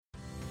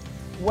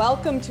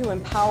Welcome to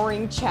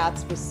Empowering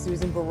Chats with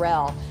Susan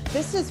Burrell.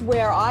 This is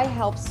where I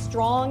help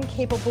strong,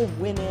 capable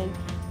women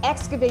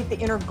excavate the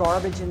inner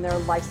garbage in their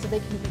life so they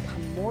can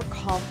become more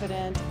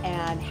confident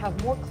and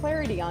have more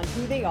clarity on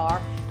who they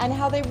are and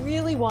how they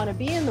really want to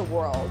be in the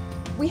world.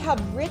 We have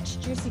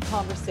rich, juicy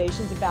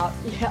conversations about,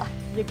 yeah,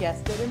 you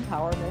guessed it,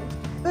 empowerment,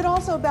 but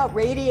also about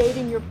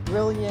radiating your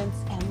brilliance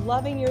and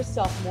loving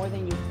yourself more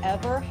than you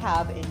ever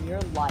have in your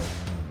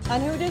life.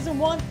 And who doesn't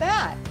want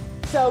that?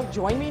 So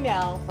join me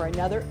now for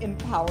another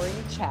empowering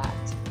chat.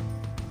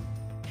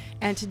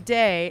 And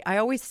today, I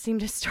always seem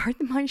to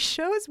start my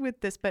shows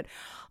with this, but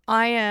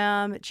I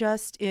am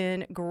just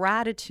in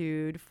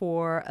gratitude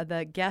for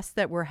the guest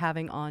that we're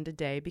having on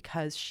today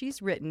because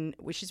she's written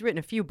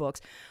a few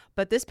books,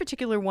 but this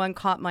particular one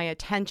caught my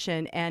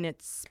attention and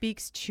it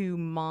speaks to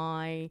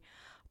my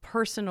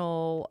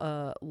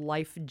personal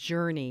life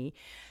journey.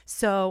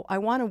 So I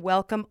want to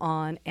welcome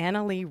on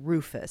Annalee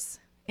Rufus.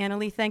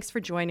 Annalee, thanks for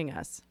joining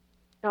us.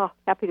 Oh,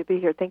 happy to be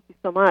here. Thank you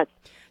so much.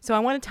 So I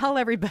want to tell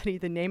everybody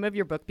the name of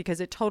your book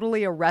because it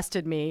totally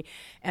arrested me.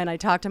 And I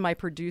talked to my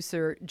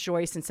producer,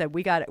 Joyce, and said,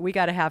 we got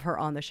to have her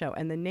on the show.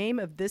 And the name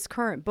of this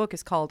current book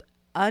is called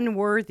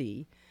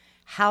Unworthy: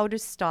 How to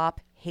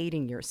Stop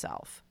Hating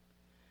Yourself.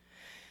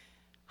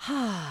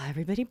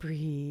 Everybody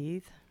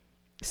breathe.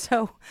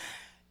 So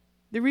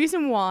the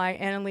reason why,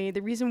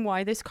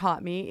 Annalee, this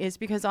caught me is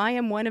because I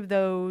am one of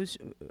those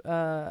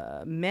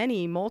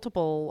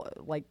multiple,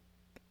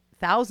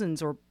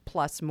 thousands or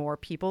plus more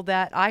people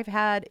that I've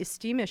had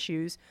esteem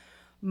issues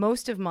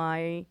most of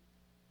my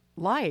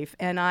life.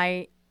 And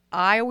I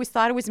always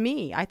thought it was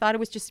me. I thought it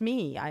was just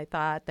me. I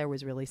thought there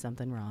was really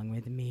something wrong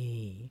with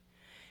me.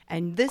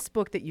 And this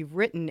book that you've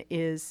written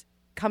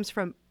comes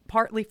from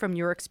partly from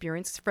your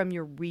experience, from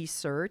your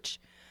research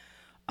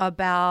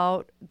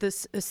about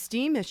this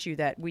esteem issue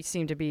that we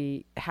seem to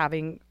be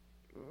having.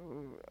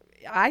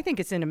 I think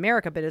it's in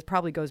America, but it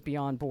probably goes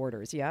beyond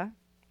borders. Yeah.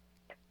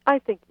 I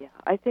think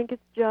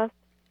it's just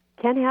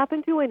can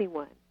happen to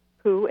anyone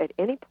who at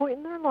any point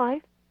in their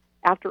life,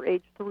 after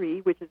age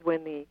 3, which is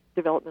when the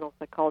developmental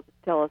psychologists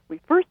tell us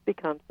we first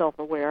become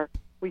self-aware,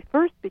 we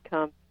first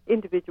become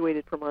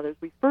individuated from others,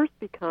 we first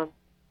become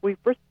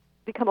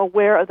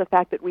aware of the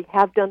fact that we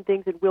have done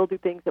things and will do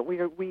things, that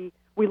we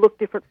look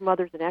different from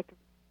others, and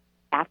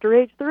after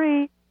age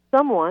 3,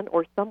 someone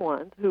or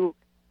someone who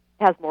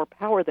has more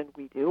power than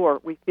we do, or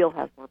we feel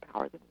has more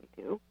power than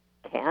we do,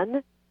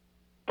 can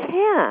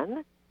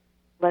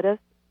let us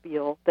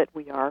feel that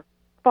we are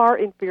far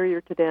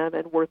inferior to them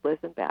and worthless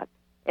and bad.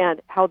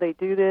 And how they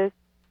do this,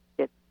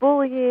 it's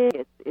bullying,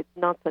 it's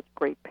not such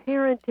great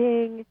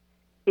parenting,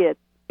 it's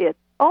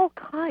all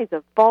kinds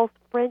of false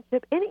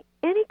friendship, any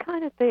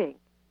kind of thing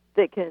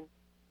that can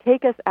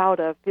take us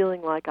out of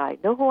feeling like I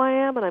know who I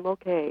am and I'm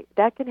okay.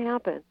 That can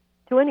happen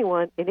to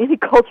anyone in any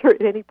culture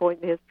at any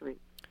point in history.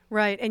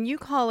 Right, and you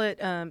call it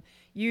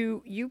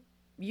you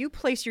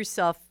place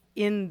yourself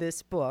in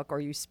this book,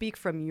 or you speak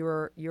from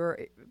your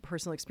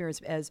personal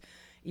experience, as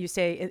you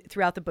say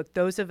throughout the book,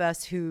 those of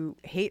us who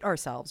hate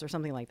ourselves, or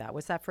something like that.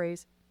 What's that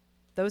phrase?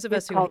 Those of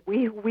us who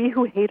we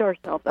who hate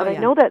ourselves. And yeah.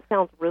 I know that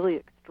sounds really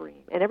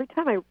extreme. And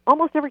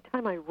almost every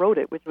time I wrote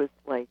it, which was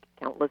like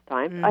countless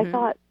times, I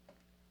thought,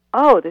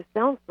 oh, this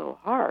sounds so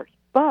harsh.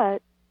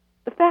 But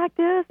the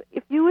fact is,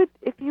 if you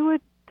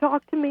would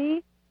talk to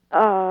me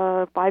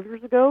 5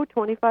 years ago,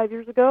 25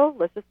 years ago,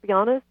 let's just be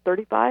honest,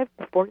 35,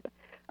 40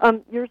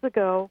 years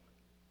ago,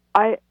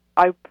 I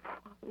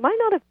might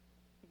not have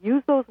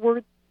used those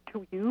words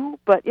to you,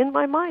 but in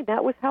my mind,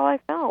 that was how I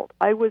felt.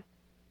 I was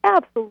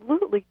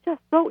absolutely just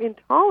so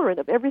intolerant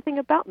of everything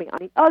about me. I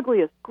mean,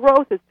 ugliest,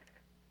 grossest,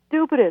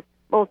 stupidest,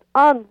 most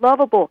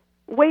unlovable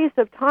waste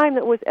of time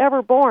that was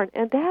ever born.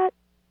 And that,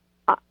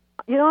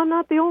 I'm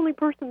not the only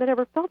person that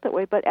ever felt that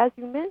way, but as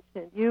you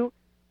mentioned, you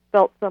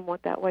felt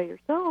somewhat that way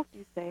yourself,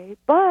 you say,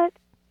 but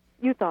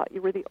you thought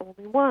you were the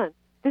only one.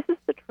 This is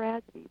the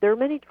tragedy. There are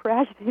many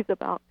tragedies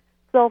about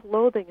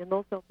self-loathing and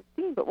low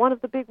self-esteem, but one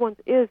of the big ones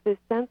is this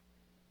sense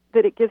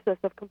that it gives us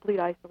of complete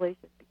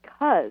isolation,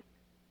 because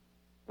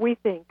we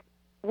think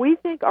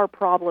our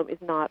problem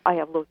is not I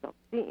have low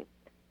self-esteem.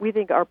 We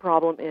think our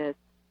problem is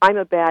I'm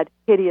a bad,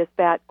 hideous,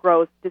 fat,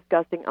 gross,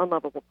 disgusting,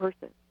 unlovable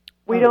person.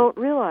 We don't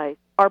realize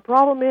our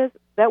problem is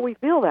that we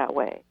feel that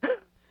way.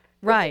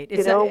 Right.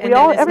 It's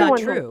everyone not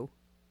true.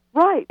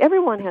 Right.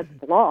 Everyone has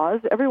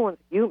flaws. Everyone's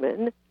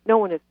human. No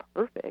one is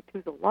perfect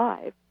who's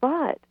alive.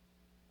 But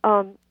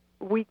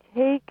we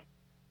take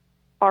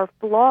our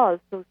flaws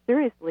so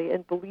seriously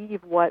and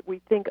believe what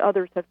we think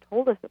others have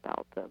told us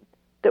about them,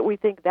 that we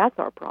think that's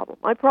our problem.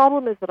 My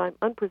problem is that I'm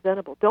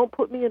unpresentable. Don't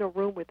put me in a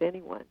room with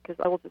anyone because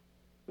I will just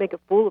make a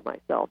fool of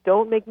myself.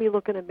 Don't make me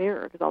look in a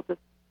mirror because I'll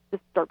just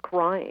start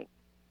crying.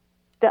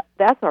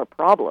 That's our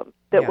problem,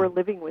 that we're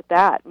living with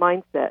that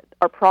mindset.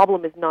 Our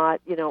problem is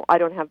not, I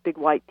don't have big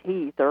white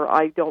teeth or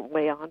I don't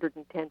weigh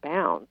 110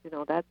 pounds.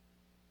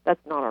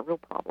 That's not our real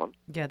problem.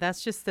 Yeah,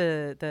 that's just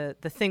the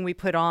thing we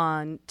put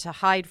on to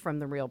hide from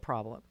the real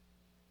problem.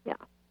 Yeah.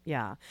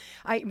 Yeah.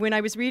 When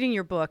I was reading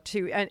your book,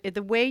 too,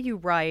 the way you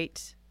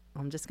write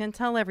I'm just going to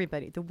tell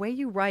everybody, the way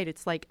you write,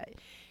 it's like,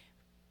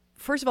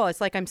 first of all,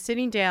 it's like I'm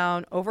sitting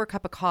down over a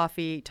cup of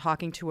coffee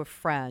talking to a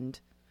friend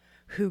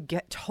who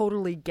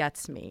totally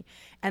gets me.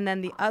 And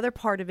then the other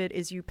part of it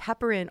is you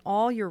pepper in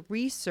all your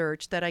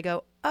research that I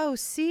go, oh,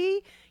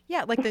 see?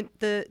 Yeah, like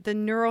the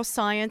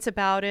neuroscience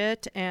about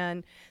it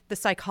and the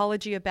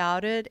psychology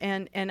about it.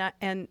 And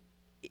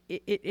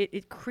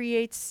it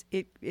creates,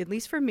 it, at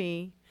least for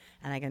me,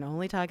 and I can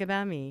only talk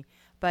about me,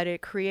 but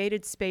it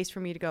created space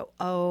for me to go,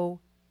 oh,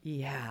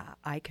 yeah,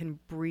 I can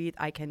breathe.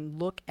 I can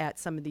look at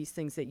some of these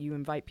things that you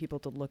invite people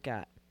to look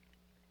at.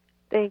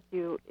 Thank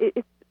you.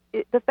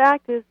 The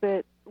fact is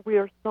that we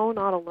are so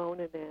not alone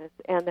in this,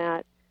 and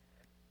that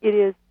it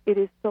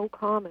is so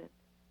common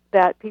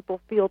that people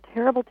feel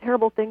terrible,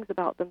 terrible things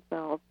about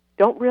themselves,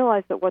 don't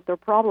realize that what their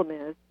problem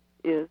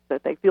is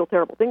that they feel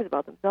terrible things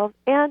about themselves,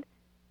 and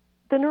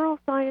the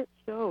neuroscience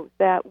shows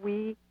that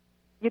you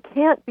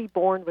can't be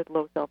born with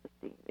low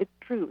self-esteem. It's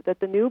true that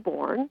the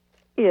newborn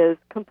is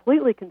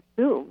completely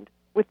consumed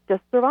with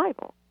just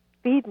survival.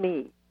 Feed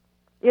me.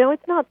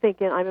 It's not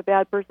thinking I'm a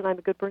bad person, I'm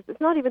a good person.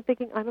 It's not even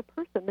thinking I'm a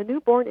person. The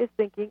newborn is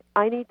thinking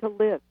I need to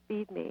live,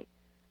 feed me.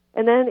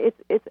 And then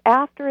it's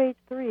after age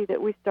 3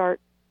 that we start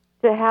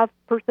to have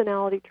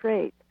personality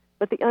traits.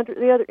 But the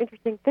other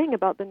interesting thing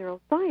about the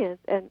neuroscience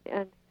and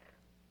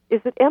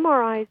is that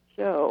MRIs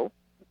show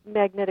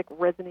magnetic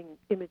resonance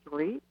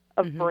imagery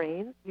of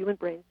brains, human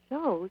brains,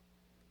 shows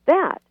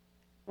that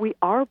we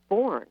are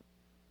born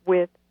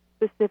with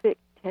specific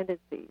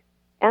tendencies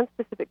and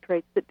specific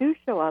traits that do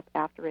show up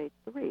after age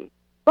 3.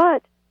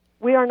 But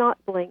we are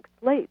not blank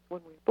slates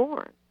when we're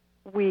born.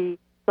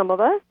 Some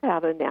of us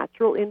have a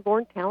natural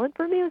inborn talent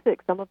for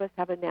music. Some of us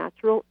have a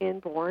natural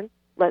inborn,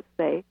 let's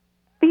say,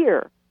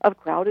 fear of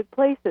crowded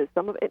places.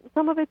 Some of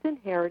it's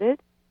inherited,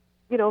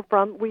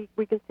 from we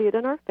can see it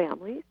in our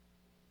families.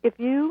 If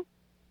you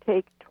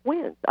take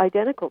twins,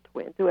 identical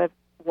twins who have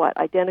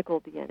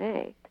identical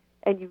DNA,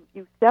 and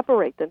you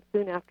separate them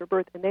soon after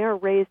birth, and they are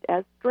raised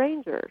as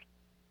strangers,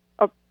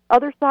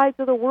 other sides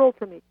of the world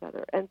from each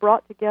other, and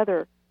brought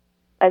together,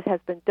 as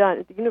has been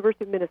done. The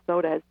University of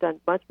Minnesota has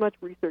done much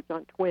research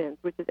on twins,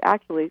 which is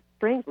actually,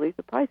 strangely,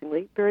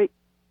 surprisingly, very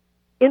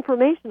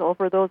informational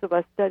for those of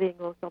us studying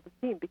low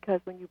self-esteem,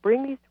 because when you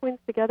bring these twins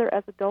together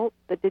as adults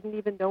that didn't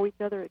even know each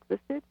other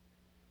existed,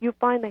 you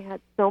find they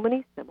had so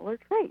many similar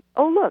traits.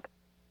 Oh, look,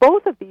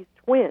 both of these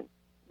twins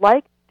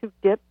like to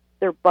dip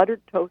their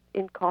buttered toast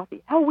in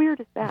coffee. How weird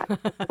is that?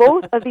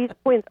 Both of these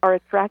twins are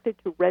attracted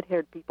to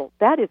red-haired people.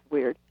 That is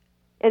weird.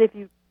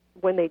 And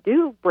when they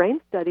do brain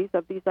studies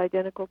of these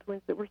identical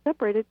twins that were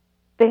separated,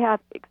 they have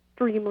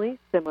extremely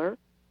similar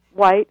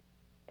white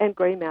and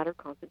gray matter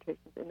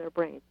concentrations in their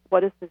brains.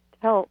 What does this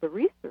tell the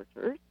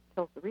researchers? It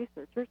tells the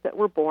researchers that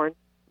we're born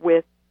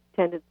with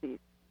tendencies.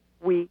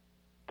 We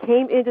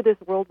came into this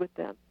world with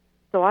them.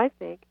 So I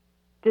think,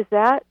 does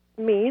that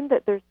mean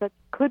that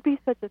could be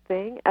such a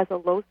thing as a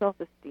low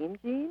self-esteem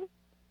gene?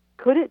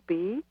 Could it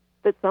be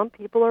that some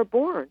people are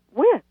born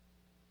with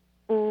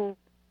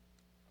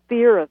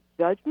fear of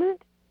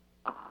judgment,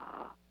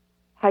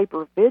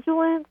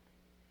 hypervigilance,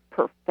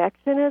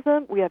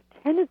 perfectionism? We have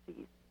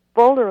tendencies,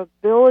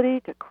 vulnerability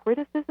to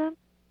criticism,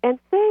 and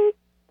say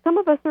some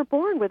of us are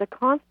born with a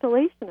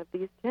constellation of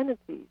these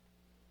tendencies.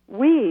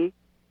 We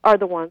are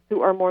the ones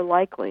who are more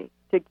likely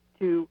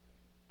to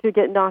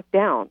get knocked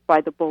down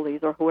by the bullies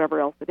or whoever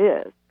else it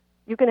is.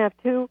 You can have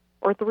 2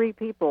 or 3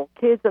 people,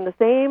 kids on the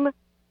same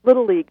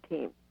little league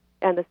team,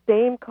 and the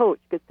same coach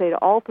could say to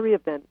all 3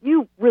 of them,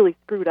 "You really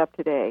screwed up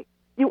today.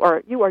 You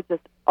are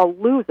just a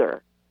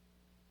loser."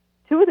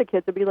 2 of the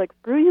kids would be like,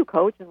 "Screw you,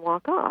 coach," and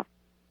walk off.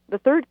 The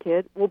 3rd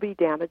kid will be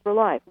damaged for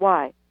life.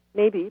 Why?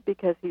 Maybe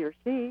because he or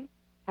she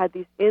had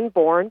these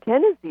inborn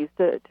tendencies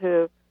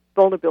to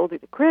vulnerability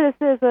to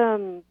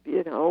criticism,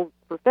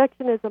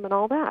 perfectionism, and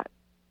all that.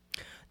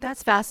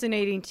 That's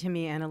fascinating to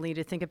me, Annalie,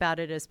 to think about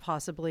it as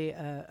possibly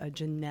a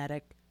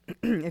genetic,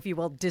 if you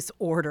will,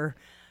 disorder,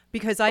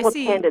 because I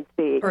see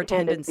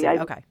tendency.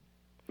 Okay.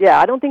 Yeah,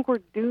 I don't think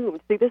we're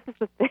doomed. See, this is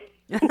the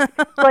thing.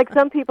 Like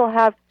some people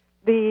have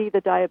the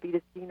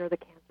diabetes gene or the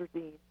cancer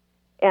gene,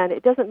 and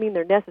it doesn't mean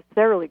they're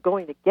necessarily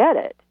going to get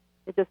it.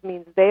 It just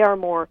means they are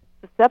more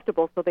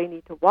susceptible, so they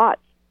need to watch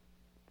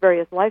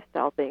various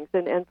lifestyle things.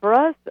 And for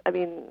us, I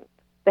mean,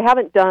 they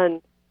haven't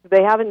done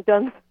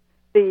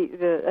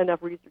the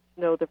enough research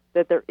to know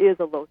that there is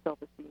a low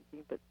self-esteem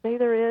gene. But say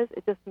there is,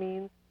 it just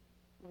means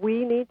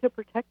we need to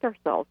protect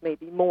ourselves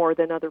maybe more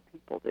than other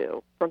people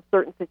do from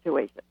certain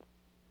situations.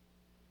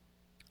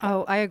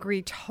 Oh, I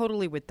agree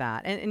totally with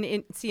that.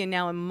 And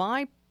now in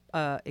my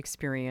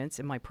experience,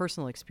 in my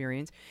personal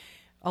experience,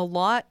 a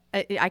lot,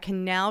 I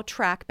can now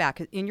track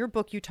back. In your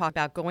book, you talk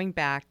about going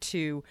back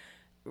to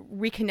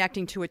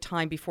reconnecting to a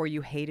time before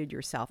you hated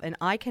yourself. And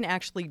I can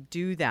actually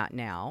do that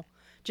now.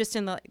 Just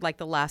in the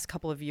last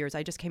couple of years,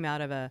 I just came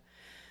out of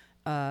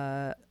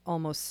a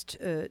almost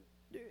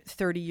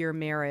 30-year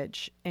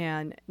marriage,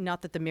 and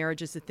not that the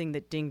marriage is the thing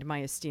that dinged my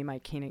esteem.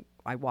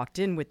 I walked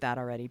in with that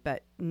already,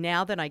 but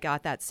now that I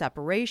got that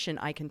separation,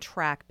 I can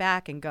track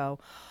back and go,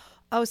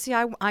 Oh, see,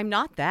 I'm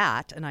not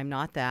that, and I'm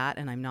not that,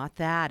 and I'm not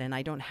that, and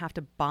I don't have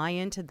to buy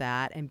into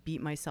that and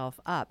beat myself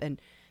up.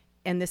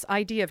 And this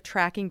idea of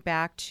tracking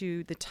back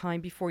to the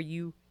time before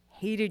you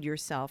hated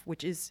yourself,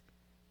 which is,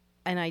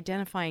 and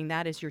identifying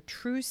that as your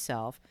true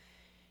self,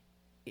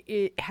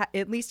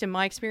 at least in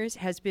my experience,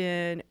 has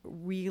been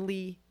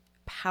really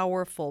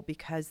powerful,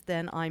 because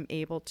then I'm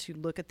able to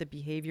look at the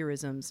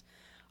behaviorisms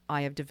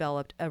I have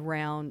developed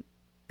around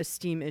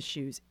esteem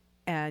issues,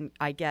 and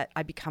I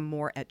become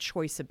more at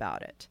choice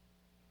about it.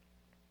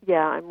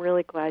 Yeah, I'm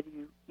really glad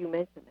you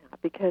mentioned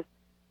that, because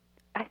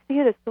I see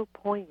it as so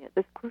poignant.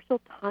 This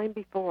crucial time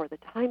before,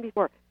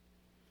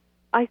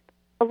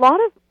 a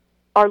lot of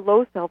our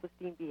low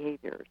self-esteem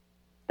behaviors,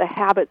 the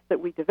habits that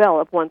we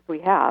develop once we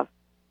have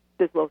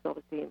this low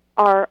self-esteem,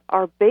 are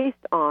based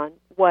on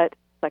what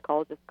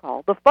psychologists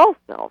call the false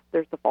self.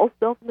 There's the false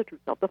self and the true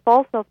self. The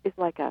false self is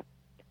like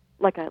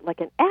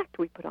an act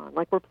we put on,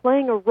 like we're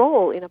playing a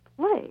role in a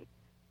play.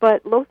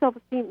 But low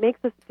self-esteem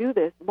makes us do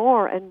this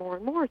more and more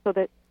and more, so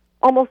that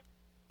almost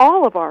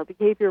all of our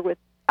behavior with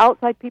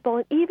outside people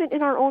and even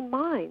in our own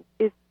minds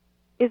is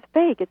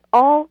fake. It's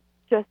all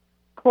just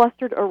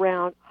clustered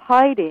around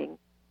hiding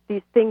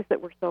these things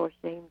that we're so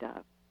ashamed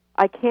of.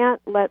 I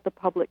can't let the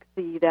public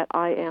see that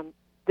I am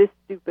this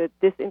stupid,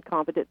 this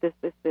incompetent, this.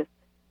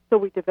 So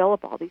we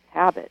develop all these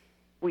habits.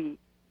 We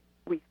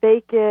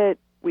fake it.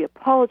 We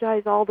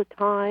apologize all the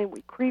time.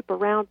 We creep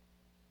around.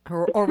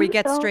 Or we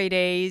get straight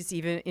A's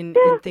even in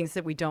things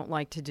that we don't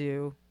like to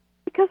do.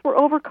 Because we're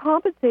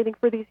overcompensating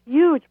for these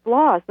huge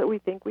flaws that we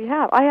think we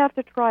have. I have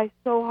to try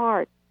so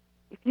hard.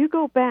 If you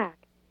go back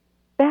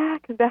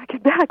and back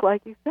and back,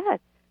 like you said,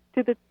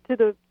 to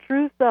the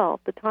true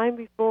self, the time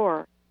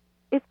before,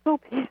 it's so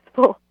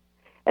peaceful.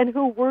 And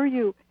who were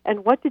you?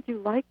 And what did you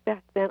like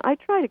back then? I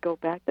try to go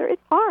back there.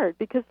 It's hard,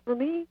 because for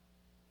me,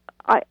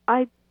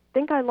 I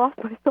think I lost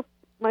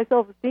my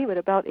self-esteem at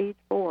about age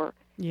 4.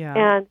 Yeah.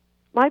 And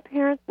my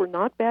parents were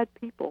not bad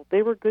people.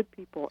 They were good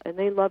people, and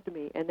they loved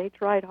me, and they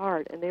tried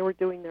hard, and they were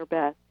doing their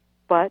best.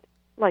 But,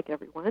 like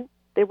everyone,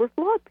 they were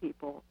flawed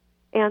people.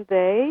 And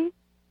they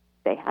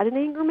had an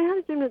anger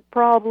management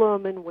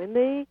problem, and when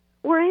they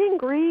were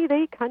angry,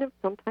 they kind of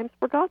sometimes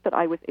forgot that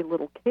I was a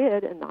little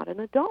kid and not an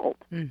adult.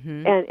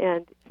 Mm-hmm.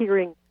 And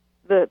hearing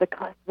the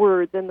cuss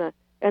words and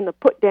the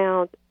put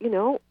downs,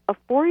 a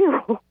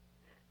 4-year-old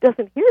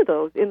doesn't hear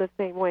those in the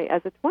same way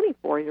as a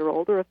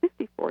 24-year-old or a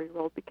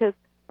 54-year-old, because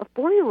a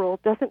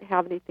 4-year-old doesn't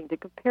have anything to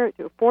compare it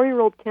to. A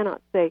 4-year-old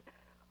cannot say,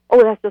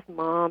 oh, that's just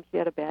mom, she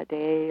had a bad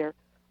day, or,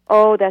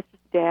 oh, that's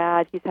just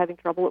dad, he's having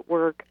trouble at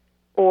work,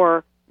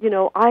 or,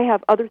 I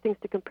have other things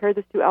to compare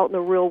this to out in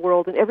the real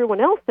world, and everyone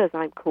else says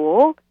I'm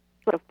cool.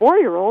 But a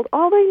 4-year-old,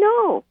 all they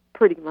know,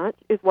 pretty much,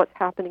 is what's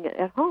happening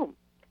at home.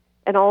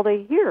 And all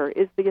they hear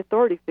is the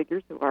authority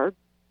figures who are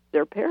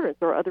their parents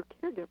or other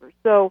caregivers.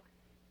 So,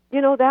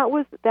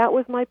 that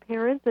was my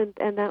parents,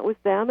 and that was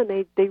them, and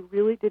they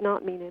really did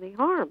not mean any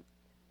harm.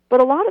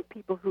 But a lot of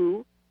people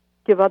who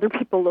give other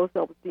people low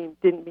self-esteem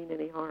didn't mean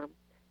any harm.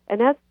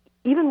 And that's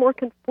even more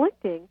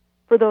conflicting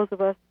for those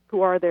of us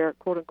who are their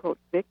quote-unquote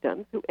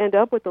victims, who end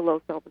up with the low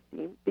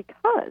self-esteem,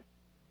 because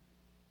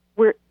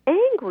we're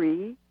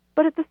angry,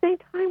 but at the same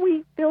time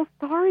we feel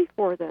sorry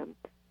for them.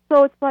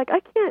 So it's like, I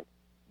can't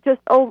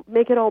just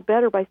make it all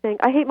better by saying,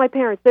 I hate my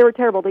parents, they were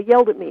terrible, they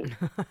yelled at me.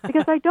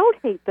 Because I don't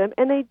hate them,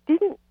 and they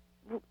didn't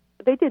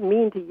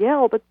mean to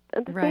yell, but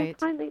at the same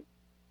time they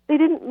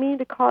didn't mean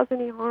to cause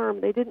any harm.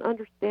 They didn't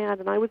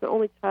understand, and I was the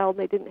only child,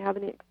 and they didn't have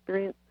any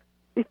experience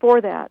before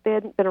that. They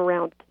hadn't been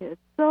around kids.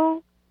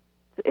 So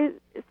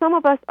some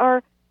of us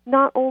are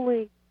not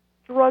only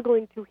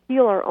struggling to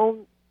heal our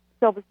own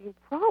self-esteem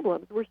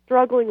problems, we're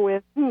struggling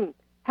with,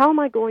 how am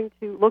I going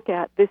to look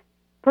at this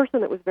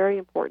person that was very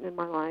important in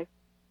my life?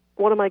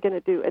 What am I going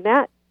to do? And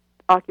that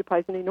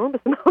occupies an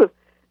enormous amount of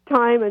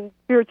time and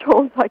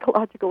spiritual and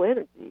psychological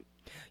energy.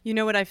 You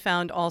know what I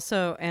found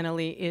also,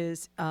 Annalie,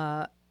 is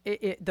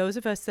those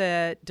of us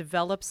that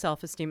develop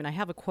self-esteem, and I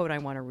have a quote I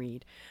want to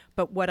read,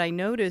 but what I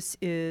notice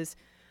is,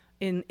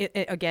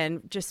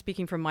 again, just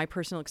speaking from my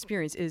personal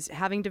experience, is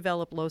having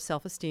developed low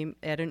self-esteem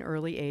at an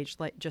early age,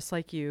 just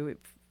like you,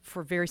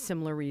 for very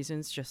similar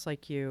reasons, just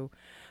like you.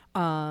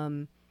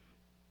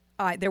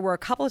 There were a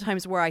couple of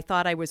times where I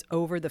thought I was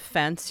over the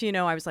fence.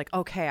 I was like,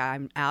 okay,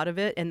 I'm out of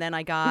it. And then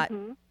I got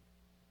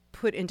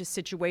put into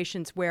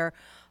situations where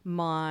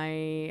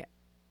my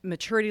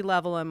maturity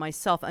level and my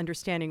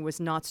self-understanding was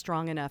not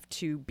strong enough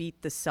to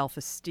beat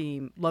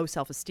the low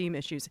self-esteem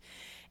issues.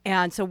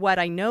 And so what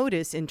I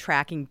noticed in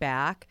tracking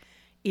back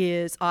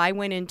is I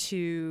went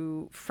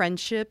into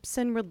friendships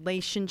and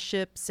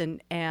relationships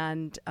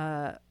and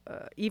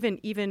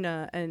even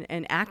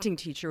an acting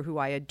teacher who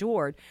I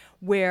adored,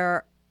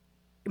 where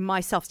my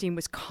self-esteem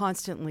was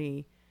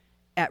constantly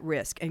at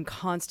risk and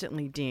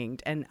constantly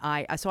dinged. And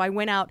so I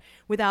went out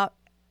without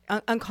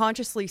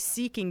unconsciously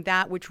seeking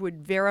that which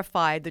would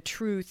verify the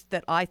truth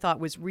that I thought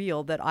was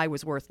real, that I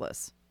was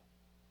worthless.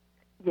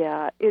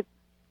 Yeah,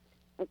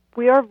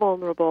 we are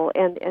vulnerable,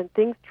 and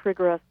things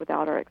trigger us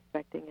without our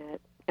expecting it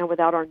and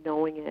without our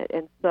knowing it.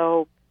 And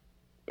so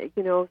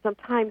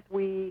sometimes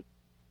we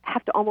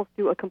have to almost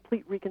do a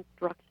complete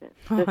reconstruction.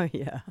 Oh,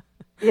 yeah.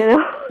 Yeah,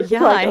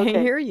 I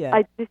hear you.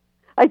 I just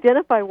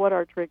identify what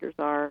our triggers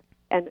are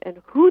and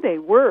who they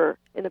were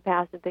in the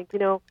past, and think,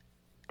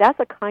 that's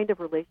a kind of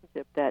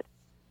relationship that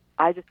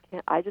I just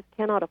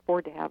cannot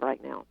afford to have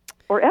right now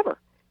or ever.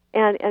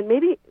 And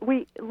maybe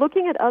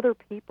looking at other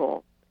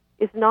people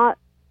is not,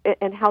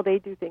 and how they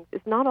do things,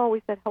 is not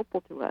always that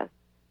helpful to us,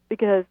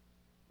 because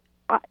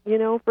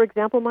for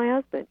example, my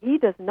husband, he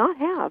does not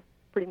have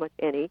pretty much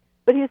any,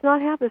 but he does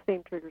not have the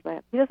same triggers I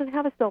have. He doesn't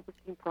have a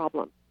self-esteem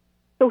problem.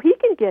 So he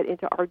can get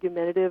into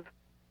argumentative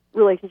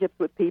relationships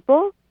with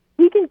people.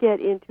 He can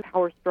get into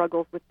power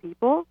struggles with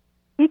people.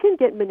 He can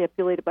get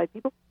manipulated by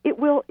people.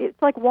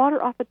 It's like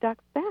water off a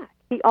duck's back.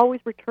 He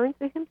always returns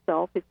to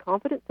himself, his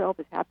confident self,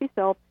 his happy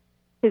self,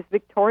 his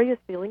victorious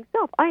feeling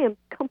self. I am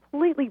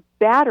completely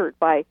battered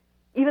by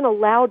even a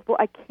loud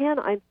voice.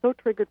 I'm so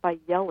triggered by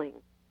yelling.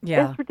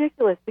 Yeah. It's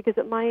ridiculous, because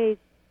at my age,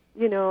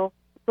 it's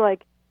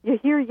like you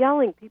hear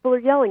yelling. People are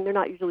yelling. They're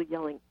not usually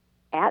yelling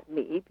at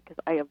me, because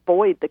I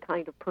avoid the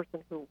kind of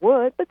person who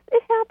would, but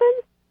it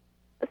happens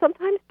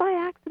sometimes by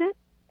accident.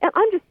 And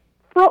I'm just,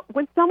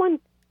 when someone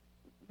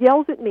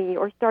yells at me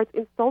or starts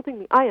insulting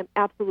me, I am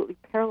absolutely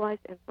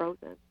paralyzed and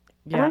frozen.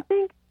 Yeah. And I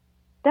think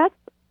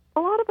a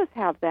lot of us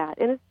have that,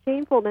 and it's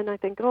shameful. And then I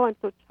think, I'm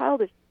so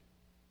childish.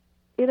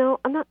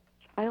 I'm not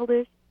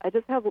childish. I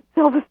just have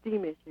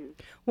self-esteem issues.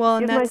 Well,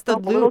 and Give that's the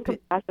myself a little loop.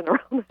 compassion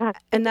around that.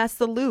 And that's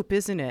the loop,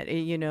 isn't it?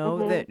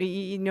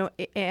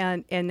 That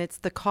and it's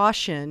the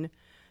caution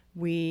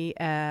we,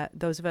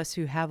 those of us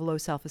who have low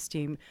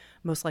self-esteem,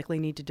 most likely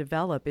need to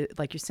develop.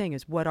 Like you're saying,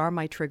 is what are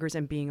my triggers,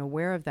 and being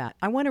aware of that.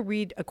 I want to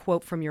read a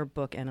quote from your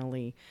book,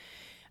 Annalee.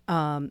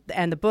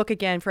 And the book,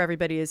 again, for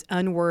everybody, is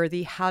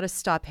Unworthy: How to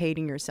Stop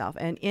Hating Yourself.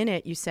 And in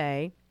it, you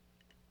say,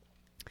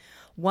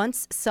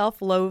 once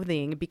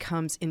self-loathing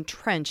becomes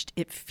entrenched,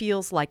 it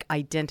feels like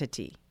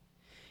identity.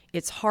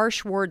 Its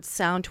harsh words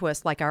sound to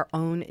us like our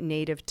own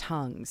native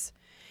tongues.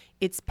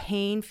 Its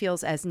pain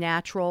feels as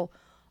natural,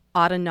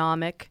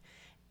 autonomic,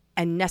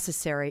 and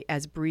necessary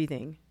as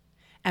breathing.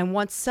 And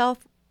once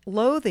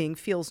self-loathing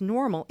feels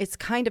normal, it's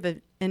kind of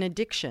an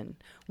addiction.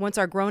 Once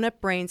our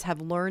grown-up brains have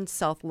learned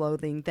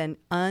self-loathing, then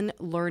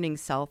unlearning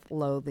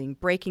self-loathing,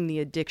 breaking the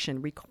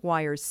addiction,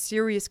 requires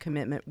serious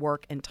commitment,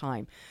 work, and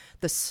time.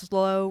 The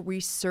slow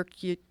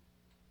recircuiting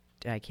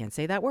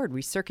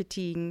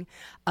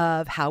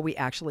of how we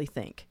actually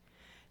think.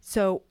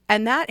 So,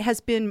 and that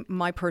has been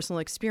my personal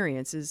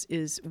experience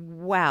is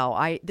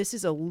wow, this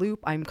is a loop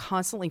I'm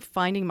constantly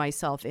finding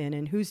myself in,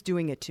 and who's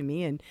doing it to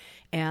me,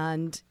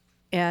 and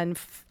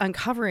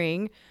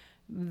uncovering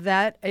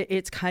that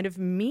it's kind of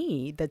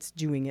me that's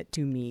doing it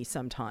to me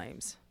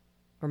sometimes,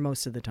 or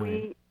most of the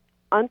time.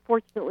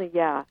 Unfortunately,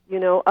 yeah.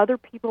 Other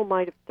people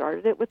might have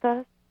started it with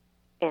us,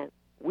 and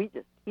we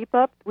just keep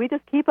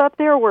up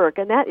their work,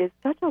 and that is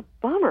such a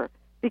bummer,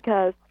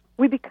 because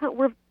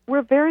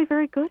we're very,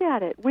 very good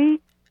at it.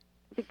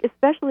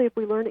 Especially if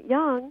we learn it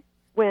young,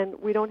 when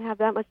we don't have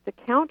that much to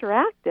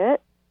counteract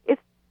it, it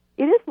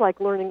is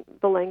like learning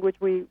the language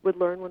we would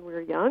learn when we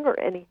were young, or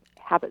any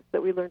habits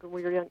that we learned when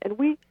we were young, and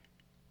we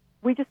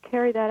just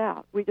carry that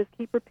out. We just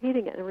keep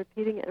repeating it and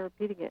repeating it and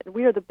repeating it, and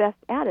we are the best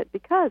at it,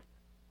 because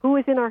who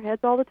is in our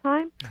heads all the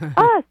time?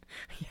 Us.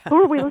 Yeah. Who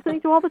are we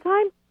listening to all the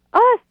time?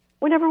 Us.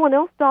 When everyone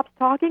else stops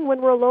talking,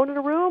 when we're alone in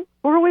a room,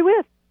 who are we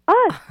with?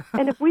 Us.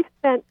 And if we've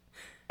spent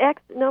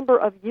X number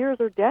of years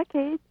or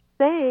decades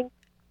saying,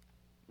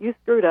 you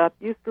screwed up,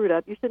 you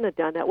shouldn't have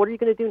done that, what are you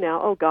going to do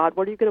now? Oh, God,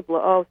 what are you going to blow?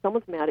 Oh,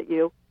 someone's mad at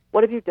you.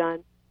 What have you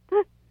done?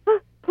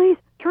 Please,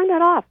 turn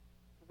that off.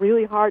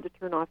 Really hard to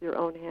turn off your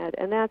own head.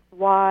 And that's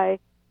why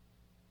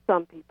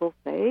some people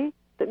say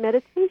that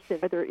meditation,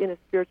 whether in a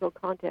spiritual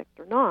context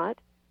or not,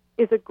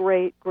 is a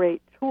great,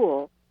 great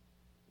tool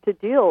to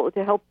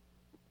help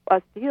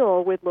us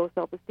deal with low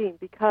self-esteem,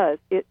 because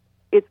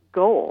its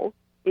goal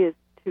is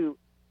to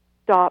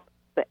stop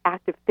the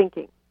active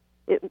thinking.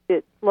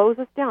 It slows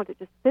us down to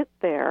just sit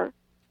there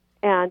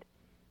and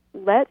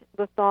let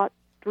the thoughts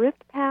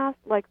drift past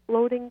like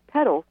floating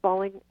petals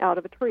falling out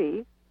of a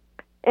tree,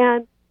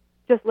 and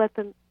just let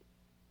them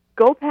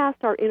go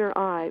past our inner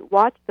eye,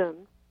 watch them,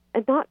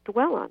 and not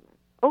dwell on them.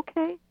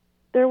 Okay,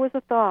 there was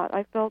a thought.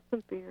 I felt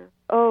some fear.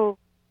 Oh,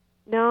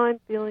 now I'm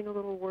feeling a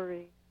little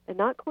worry. And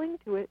not cling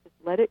to it, just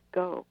let it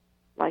go,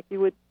 like you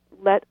would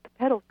let the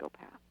petals go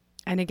past.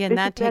 And again,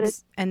 that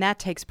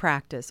takes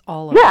practice.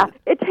 All of it.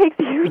 It takes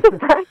years of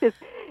practice.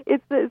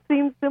 It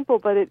seems simple,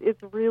 but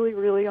it's really,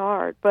 really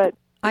hard. But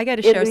I got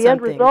to share something.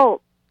 End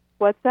result,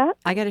 what's that?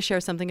 I got to share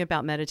something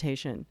about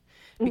meditation,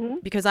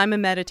 because I'm a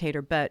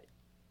meditator. But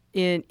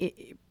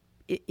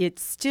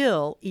it's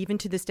still, even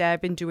to this day,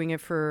 I've been doing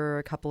it for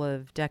a couple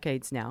of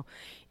decades now.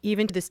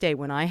 Even to this day,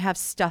 when I have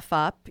stuff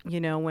up,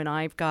 when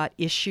I've got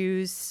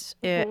issues,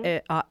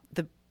 the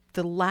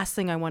last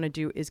thing I want to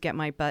do is get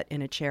my butt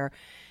in a chair.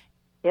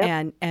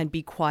 Yep. And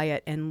be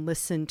quiet and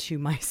listen to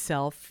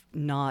myself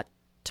not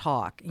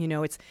talk.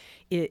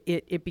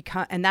 It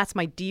become, and that's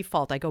my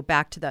default. I go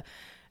back to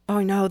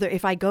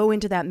if I go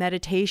into that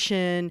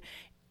meditation,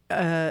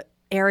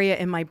 area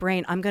in my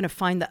brain, I'm going to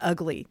find the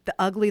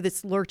ugly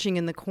that's lurching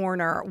in the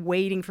corner,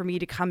 waiting for me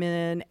to come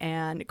in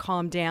and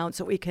calm down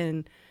so it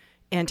can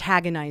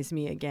antagonize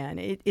me again.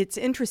 It's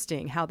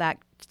interesting how that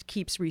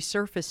keeps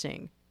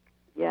resurfacing.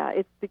 Yeah,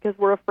 it's because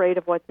we're afraid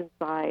of what's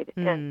inside,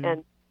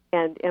 and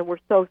we're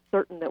so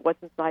certain that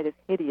what's inside is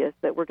hideous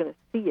that we're going to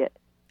see it.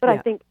 But I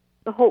think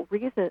the whole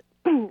reason,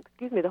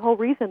 the whole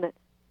reason that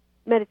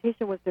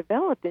meditation was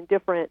developed in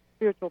different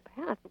spiritual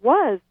paths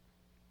was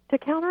to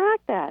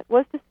counteract that,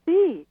 was to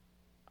see,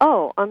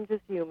 oh, I'm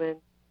just human.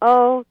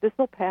 Oh, this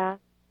will pass.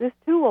 This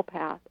too will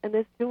pass, and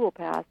this too will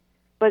pass.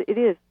 But it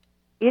is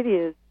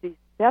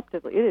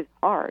deceptively, it is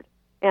hard.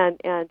 And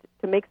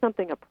to make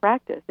something a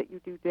practice that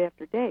you do day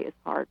after day is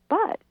hard.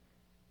 But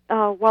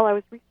while I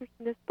was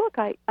researching this book,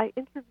 I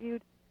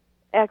interviewed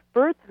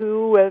experts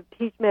who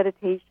teach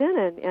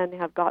meditation and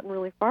have gotten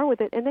really far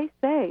with it, and they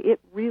say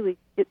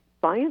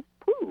science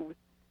proves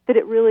that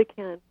it really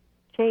can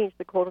change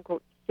the quote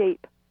unquote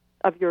shape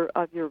of your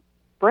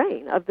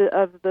brain, of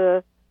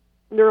the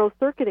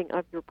neurocircuiting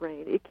of your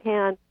brain. It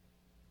can,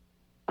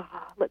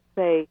 let's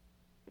say,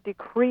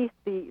 decrease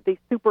the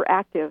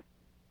superactive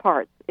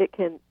parts. It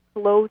can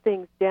slow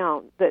things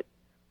down, that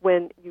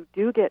when you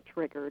do get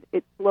triggered,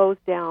 it slows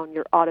down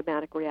your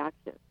automatic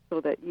reaction so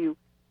that you,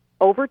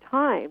 over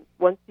time,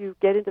 once you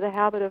get into the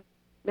habit of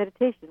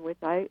meditation, which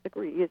I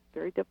agree is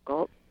very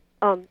difficult,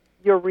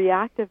 your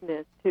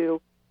reactiveness to,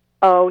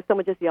 oh,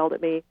 someone just yelled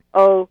at me,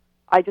 oh,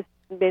 I just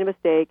made a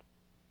mistake,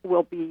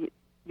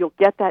 you'll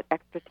get that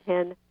extra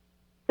 10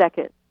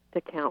 seconds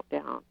to count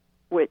down,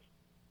 which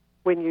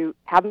when you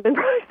haven't been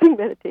practicing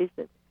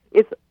meditation,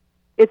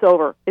 it's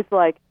over. It's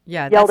like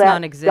that's yelled at,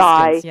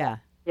 non-existence. Die.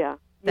 Yeah.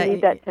 You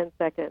need that 10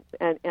 seconds,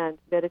 and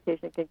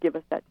meditation can give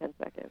us that 10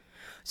 seconds.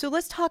 So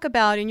let's talk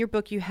about, in your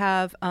book, you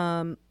have,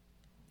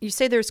 you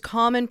say there's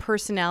common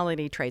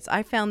personality traits.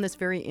 I found this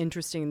very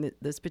interesting,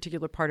 this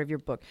particular part of your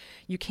book.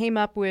 You came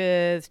up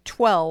with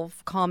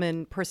 12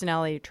 common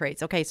personality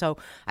traits. Okay, so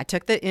I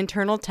took the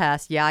internal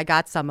test. Yeah, I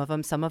got some of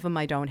them. Some of them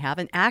I don't have.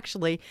 And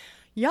actually,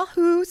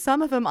 Yahoo,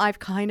 some of them I've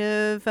kind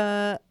of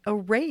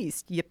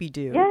erased.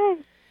 Yippee-doo. Yay!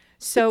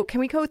 So can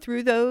we go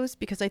through those?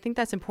 Because I think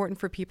that's important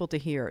for people to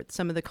hear,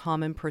 some of the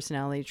common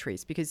personality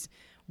traits. Because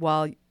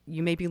while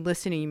you may be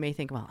listening, you may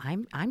think, well,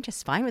 I'm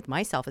just fine with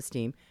my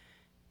self-esteem.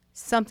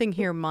 Something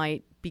here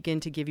might begin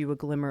to give you a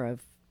glimmer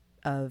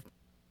of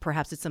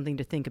perhaps it's something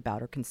to think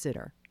about or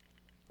consider.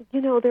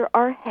 There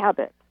are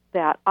habits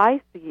that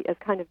I see as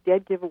kind of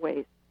dead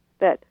giveaways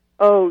that,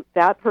 oh,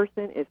 that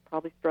person is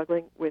probably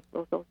struggling with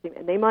low self-esteem,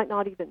 and they might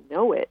not even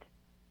know it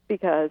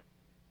because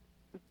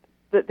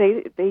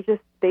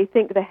they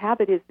think the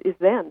habit is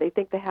them. They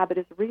think the habit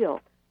is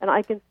real. And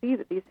I can see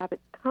that these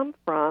habits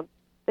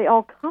they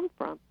all come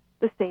from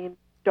the same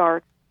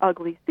dark,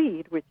 ugly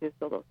seed, which is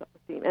the low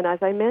self-esteem. And as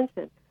I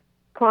mentioned,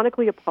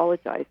 chronically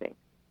apologizing.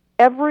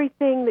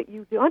 Everything that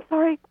you do, I'm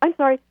sorry.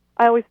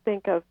 I always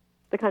think of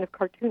the kind of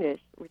cartoonish,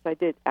 which I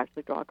did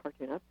actually draw a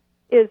cartoon of,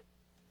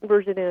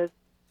 version is,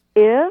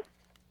 if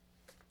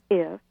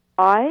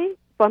I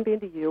bump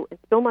into you and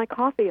spill my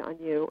coffee on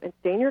you and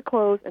stain your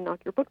clothes and knock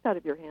your books out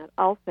of your hand,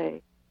 I'll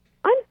say,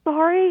 I'm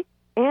sorry.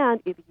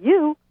 And if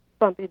you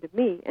bump into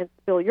me and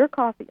spill your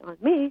coffee on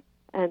me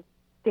and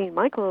stain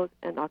my clothes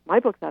and knock my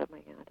books out of my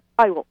hand,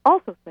 I will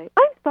also say,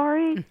 I'm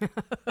sorry.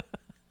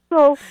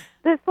 So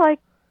it's like,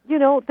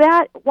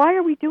 that, why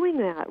are we doing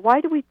that?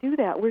 Why do we do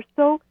that? We're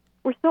so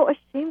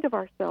ashamed of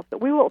ourselves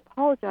that we will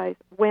apologize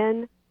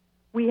when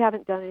we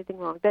haven't done anything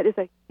wrong. That is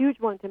a huge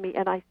one to me,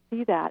 and I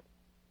see that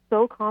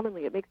so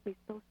commonly. It makes me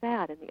so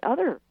sad.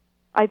 And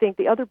I think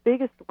the other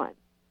biggest one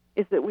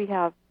is that we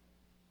have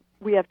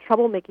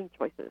trouble making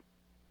choices.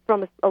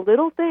 From a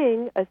little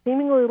thing, a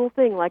seemingly little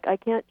thing, like I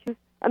can't choose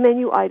a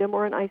menu item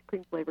or an ice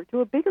cream flavor, to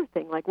a bigger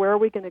thing, like where are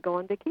we going to go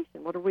on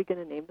vacation? What are we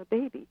going to name the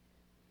baby?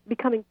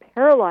 Becoming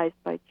paralyzed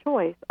by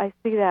choice, I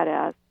see that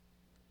as,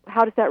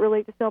 how does that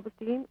relate to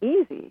self-esteem?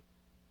 Easy.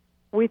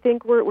 We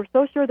think we're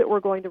so sure that we're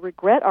going to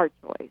regret our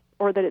choice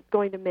or that it's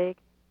going to make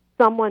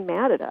someone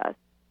mad at us.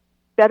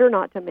 Better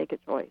not to make a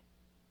choice.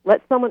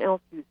 Let someone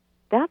else choose.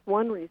 That's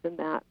one reason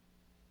that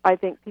I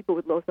think people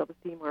with low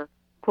self-esteem are,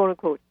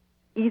 quote-unquote,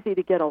 easy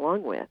to get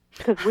along with,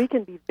 because we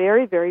can be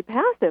very, very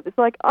passive. It's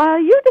like,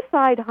 you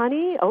decide,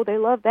 honey. Oh, they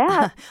love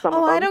that.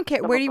 I don't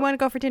care. Where do you want to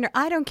go for dinner?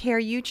 I don't care.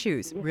 You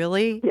choose.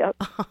 Really? Yep.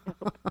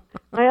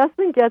 My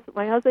husband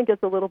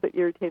gets a little bit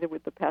irritated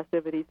with the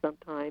passivity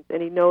sometimes,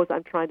 and he knows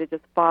I'm trying to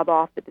just fob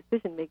off the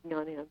decision-making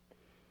on him.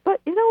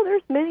 But,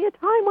 there's many a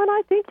time when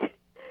I think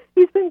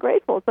he's been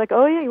grateful. It's like,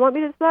 oh, yeah, you want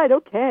me to decide?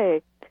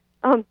 Okay.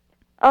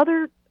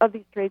 Other of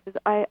these traits is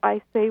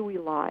I say we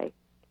lie,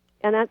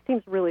 and that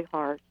seems really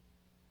harsh.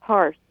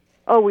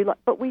 Oh, we lie.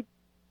 But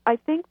I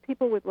think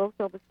people with low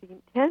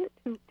self-esteem tend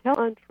to tell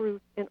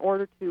untruths in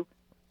order to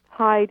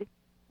hide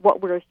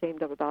what we're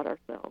ashamed of about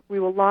ourselves.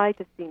 We will lie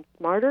to seem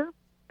smarter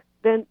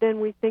than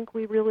we think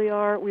we really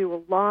are. We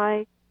will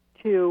lie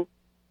to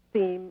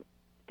seem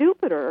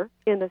stupider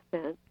in the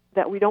sense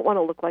that we don't want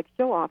to look like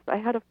show-offs. I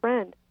had a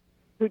friend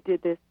who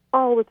did this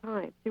all the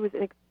time. She was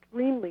an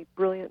extremely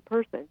brilliant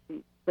person.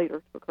 She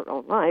later took her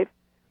own life.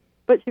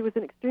 But she was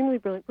an extremely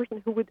brilliant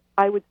person who would,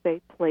 I would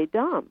say, play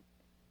dumb.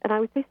 And I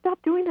would say,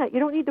 stop doing that. You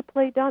don't need to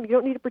play dumb. You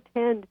don't need to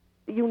pretend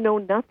that you know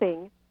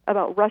nothing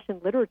about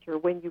Russian literature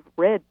when you've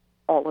read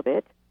all of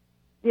it,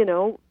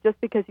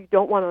 just because you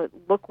don't want to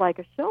look like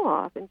a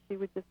show-off. And she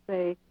would just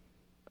say,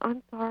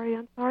 I'm sorry,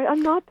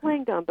 I'm not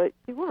playing dumb. But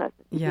she was.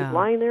 She was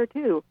lying there,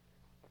 too.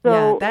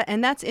 So,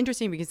 that's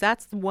interesting because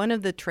that's one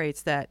of the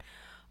traits that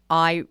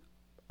I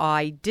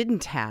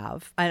didn't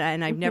have,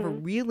 and I've never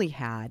really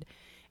had,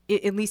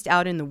 at least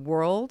out in the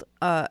world.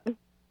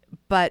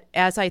 But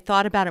as I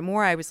thought about it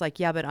more, I was like,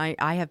 yeah, but I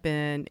have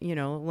been,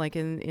 like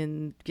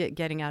in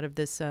getting out of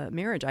this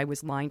marriage, I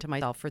was lying to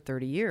myself for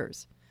 30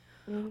 years.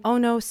 Mm-hmm. Oh,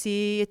 no,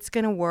 see, it's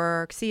going to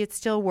work. See, it's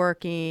still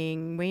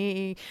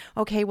working.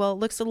 Okay, well, it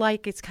looks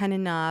like it's kind of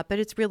not, but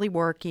it's really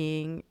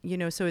working.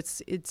 So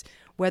it's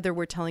whether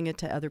we're telling it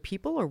to other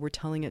people or we're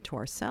telling it to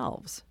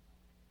ourselves,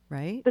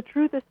 right? The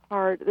truth is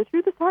hard. The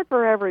truth is hard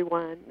for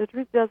everyone. The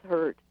truth does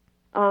hurt.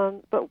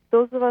 But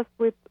those of us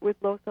with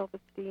low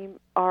self-esteem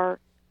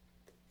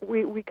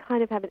we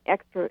kind of have an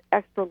extra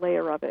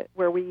layer of it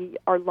where we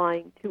are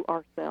lying to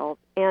ourselves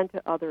and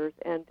to others,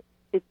 and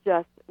it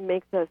just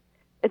makes us,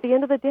 at the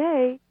end of the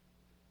day,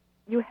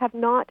 you have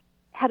not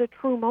had a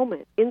true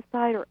moment,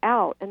 inside or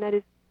out, and that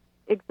is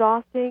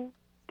exhausting,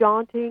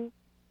 daunting,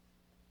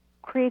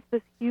 creates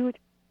this huge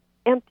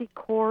empty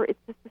core. It's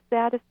just the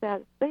saddest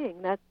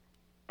thing.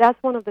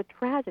 That's one of the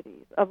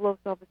tragedies of low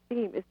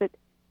self-esteem, is that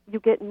you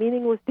get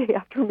meaningless day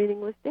after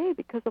meaningless day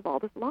because of all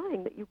this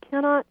lying that you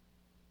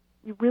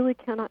really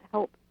cannot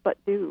help but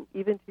do,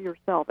 even to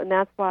yourself. And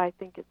that's why I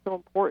think it's so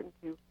important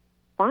to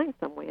find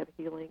some way of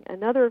healing.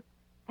 Another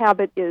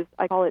habit is,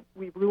 I call it,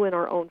 we ruin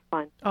our own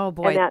fun. Oh,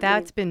 boy,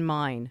 that's been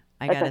mine,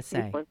 I got to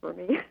say. That's a one for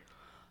me.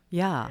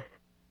 Yeah.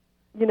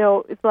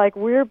 It's like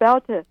we're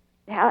about to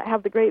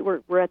have the great,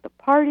 we're at the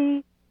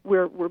party,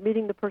 we're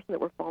meeting the person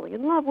that we're falling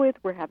in love with,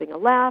 we're having a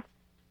laugh,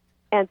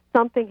 and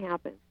something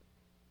happens.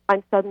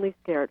 I'm suddenly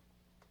scared.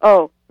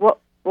 Oh, what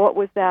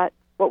was that?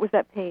 What was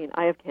that pain?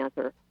 I have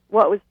cancer.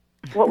 What was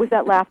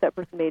that laugh that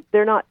person made?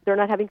 They're not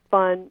having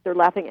fun. They're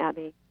laughing at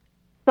me.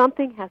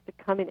 Something has to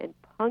come in and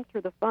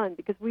puncture the fun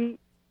because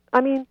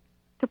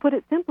to put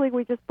it simply,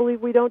 we just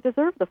believe we don't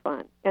deserve the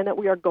fun and that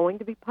we are going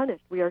to be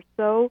punished. We are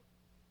so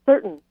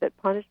certain that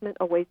punishment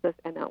awaits us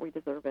and that we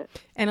deserve it.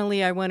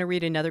 Annalee, I want to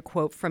read another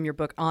quote from your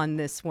book on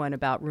this one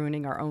about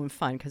ruining our own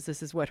fun, because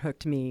this is what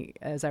hooked me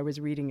as I was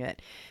reading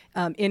it.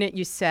 In it,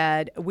 you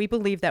said, we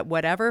believe that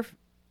whatever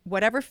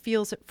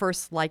feels at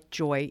first like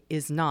joy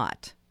is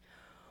not,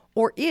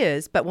 or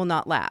is, but will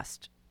not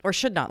last, or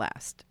should not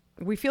last.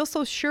 We feel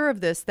so sure of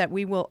this that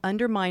we will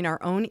undermine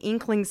our own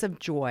inklings of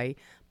joy,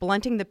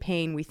 blunting the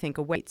pain we think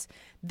awaits.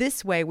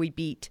 This way we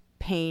beat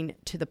pain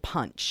to the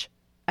punch.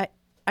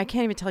 I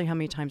can't even tell you how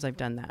many times I've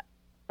done that.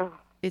 Oh.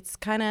 It's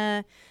kind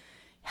of,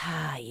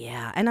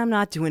 yeah, and I'm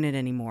not doing it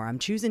anymore. I'm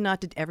choosing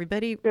not to.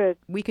 Everybody, good.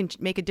 We can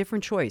make a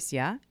different choice,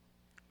 yeah?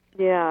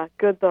 Yeah,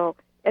 good though.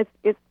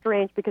 It's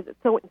strange because it's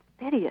so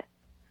insidious.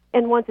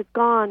 And once it's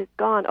gone,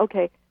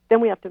 okay.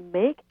 Then we have to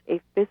make a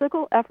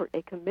physical effort,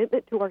 a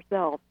commitment to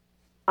ourselves.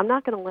 I'm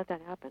not going to let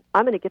that happen.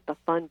 I'm going to get the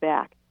fun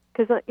back.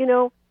 Because,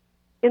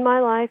 in my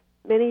life,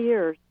 many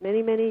years,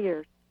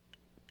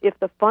 if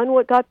the fun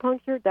got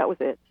punctured, that was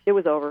it. It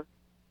was over.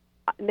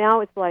 Now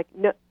it's like,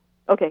 no,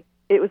 okay,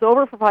 it was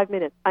over for 5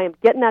 minutes. I am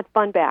getting that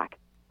fun back.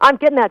 I'm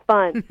getting that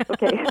fun.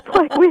 Okay, it's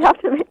like we have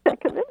to make that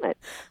commitment.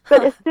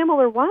 But a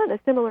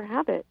similar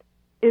habit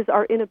is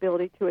our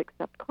inability to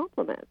accept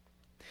compliments.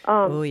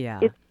 Oh yeah,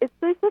 it's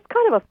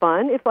kind of a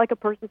fun. If like a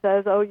person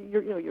says, "Oh,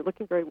 you're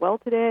looking very well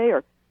today,"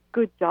 or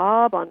 "Good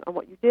job on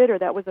what you did," or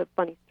 "That was a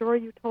funny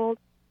story you told,"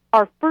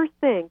 our first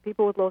thing,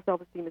 people with low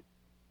self-esteem, is,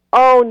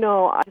 "Oh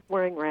no, I'm just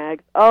wearing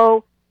rags.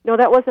 Oh no,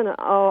 that wasn't.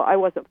 I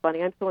wasn't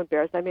funny. I'm so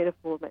embarrassed. I made a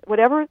fool of myself."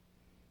 Whatever,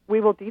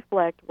 we will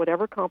deflect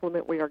whatever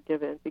compliment we are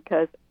given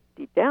because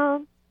deep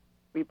down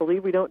we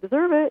believe we don't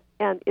deserve it,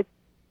 and it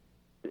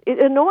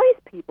annoys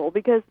people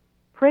because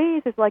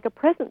praise is like a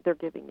present they're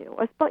giving you.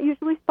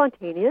 Usually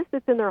spontaneous.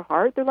 It's in their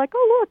heart. They're like,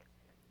 "Oh, look,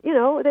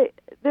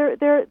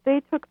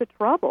 they took the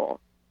trouble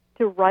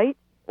to write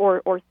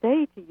or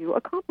say to you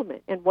a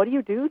compliment." And what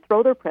do?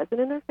 Throw their present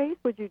in their face?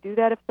 Would you do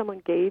that if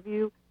someone gave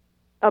you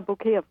a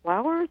bouquet of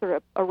flowers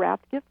or a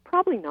wrapped gift?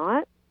 Probably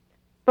not.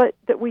 But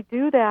that we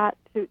do that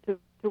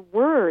to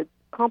words,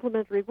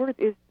 complimentary words,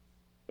 is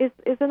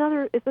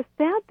a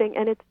sad thing,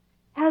 and it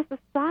has the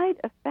side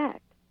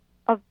effect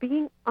of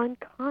being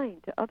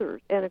unkind to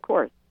others. And of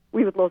course,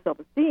 we with low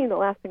self-esteem, the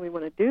last thing we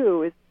want to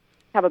do is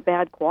have a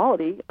bad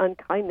quality,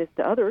 unkindness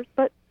to others,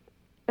 but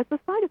that's a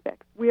side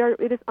effect.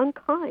 It is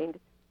unkind,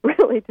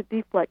 really, to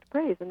deflect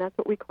praise, and that's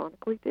what we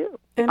chronically do.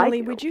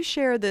 Annalee, would you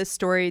share the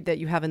story that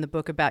you have in the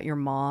book about your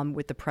mom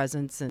with the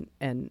presents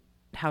and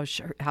how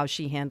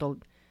she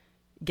handled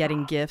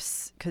getting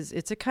gifts? Because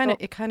it's a kind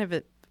of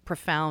a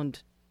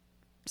profound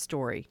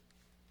story.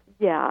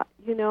 Yeah,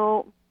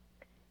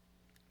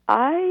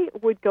 I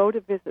would go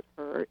to visit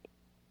her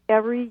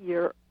every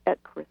year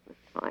at Christmas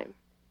time,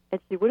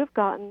 and she would have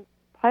gotten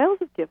piles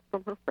of gifts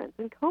from her friends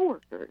and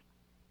coworkers.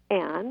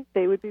 and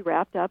they would be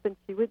wrapped up, and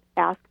she would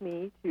ask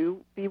me to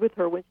be with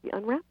her when she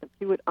unwrapped them.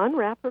 She would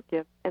unwrap her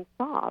gift and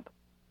sob.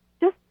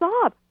 Just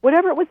sob,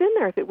 whatever it was in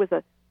there. If it was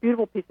a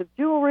beautiful piece of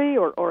jewelry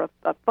or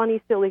a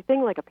funny, silly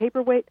thing like a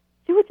paperweight,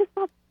 she would just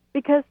sob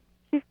because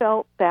she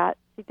felt that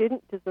she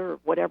didn't deserve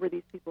whatever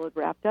these people had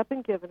wrapped up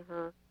and given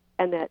her,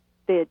 and that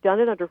they had done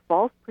it under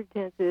false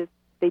pretenses.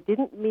 They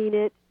didn't mean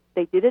it.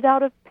 They did it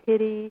out of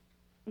pity,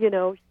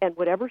 and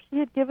whatever she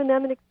had given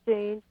them in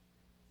exchange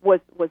was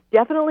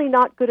definitely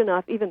not good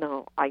enough, even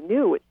though I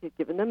knew what she had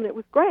given them, and it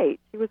was great.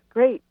 She was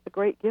great, a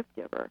great gift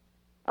giver.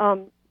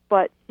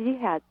 But she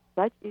had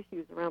such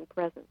issues around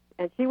presents,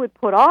 and she would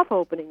put off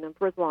opening them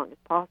for as long as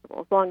possible,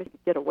 as long as she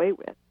could get away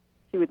with.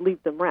 She would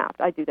leave them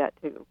wrapped. I do that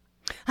too,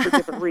 for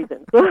different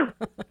reasons.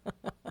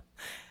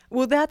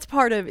 Well, that's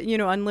part of,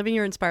 on Living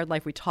Your Inspired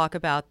Life, we talk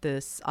about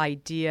this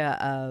idea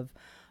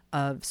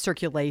of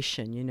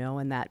circulation,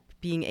 and that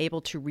being able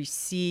to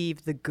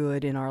receive the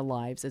good in our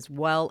lives as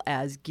well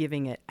as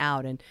giving it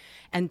out.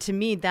 And to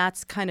me,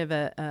 that's kind of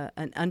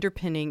an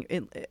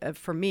underpinning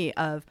for me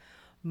of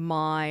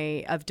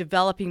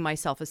developing my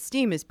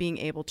self-esteem, is being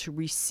able to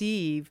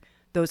receive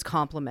those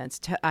compliments.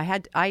 I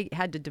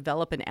had to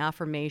develop an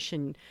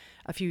affirmation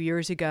a few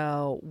years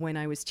ago when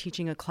I was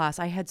teaching a class.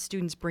 I had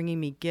students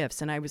bringing me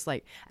gifts, and I was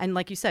like, and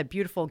like you said,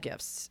 beautiful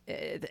gifts.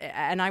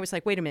 And I was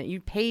like, wait a minute,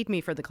 you paid me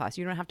for the class.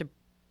 You don't have to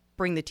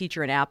bring the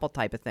teacher an apple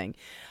type of thing.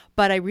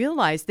 But I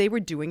realized they were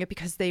doing it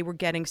because they were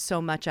getting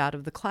so much out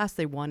of the class.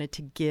 They wanted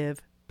to give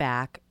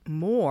back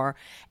more.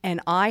 And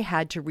I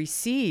had to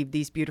receive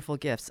these beautiful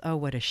gifts. Oh,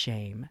 what a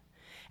shame.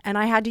 And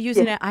I had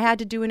to I had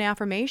to do an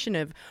affirmation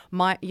of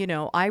my,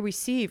 I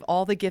receive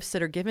all the gifts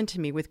that are given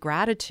to me with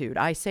gratitude.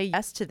 I say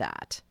yes to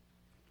that.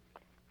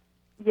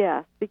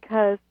 Yes,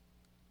 because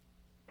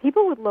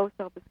people with low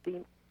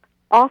self-esteem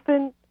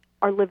often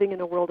are living in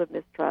a world of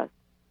mistrust.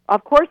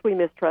 Of course, we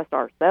mistrust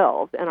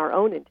ourselves and our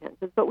own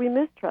intentions, but we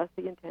mistrust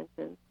the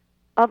intentions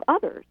of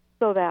others,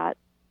 so that,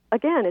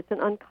 again, it's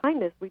an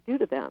unkindness we do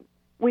to them.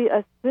 We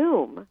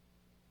assume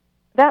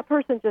that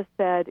person just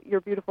said, "You're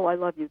beautiful, I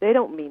love you." They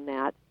don't mean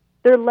that.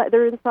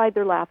 They're inside,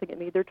 they're laughing at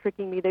me, they're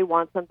tricking me, they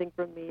want something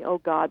from me. Oh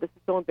God, this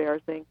is so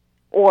embarrassing.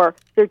 Or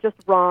they're just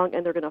wrong,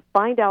 and they're going to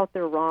find out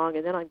they're wrong,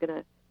 and then I'm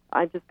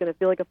just going to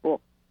feel like a fool.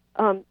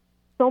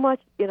 So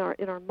much in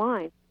our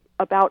minds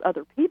about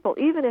other people.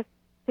 Even if,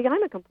 see,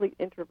 I'm a complete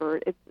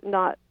introvert. It's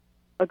not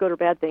a good or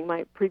bad thing.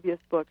 My previous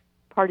book,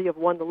 Party of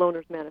One: The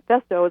Loner's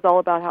Manifesto, is all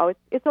about how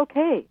it's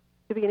okay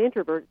to be an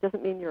introvert. It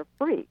doesn't mean you're a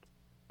freak.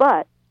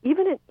 But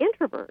even an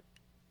introvert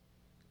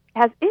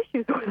has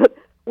issues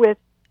with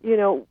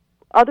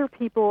other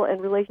people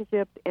and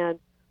relationships, and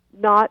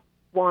not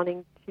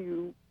wanting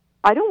to.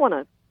 I don't want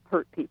to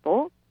hurt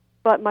people,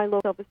 but my low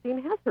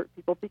self-esteem has hurt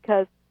people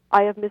because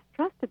I have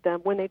mistrusted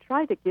them when they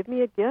try to give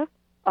me a gift,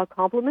 a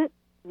compliment,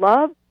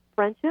 love,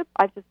 friendship.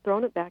 I've just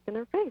thrown it back in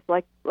their face.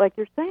 Like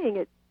you're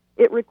saying,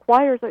 it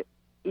requires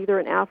either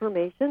an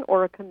affirmation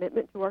or a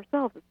commitment to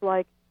ourselves. It's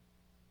like,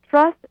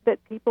 trust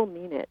that people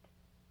mean it.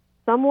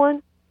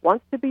 Someone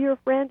wants to be your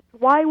friend.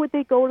 Why would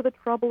they go to the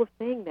trouble of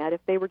saying that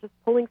if they were just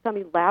pulling some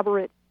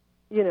elaborate,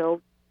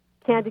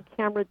 candid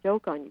camera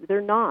joke on you?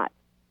 They're not.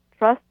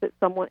 Trust that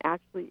someone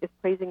actually is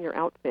praising your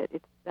outfit.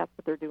 That's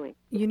what they're doing.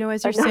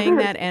 As you're saying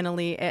that,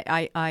 Annalie,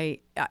 I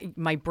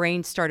my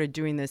brain started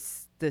doing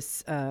this.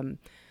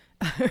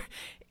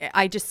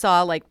 I just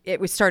saw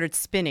it started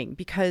spinning,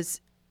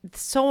 because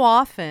so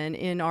often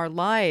in our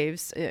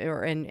lives,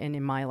 and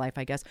in my life,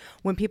 I guess,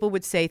 when people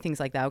would say things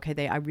like that,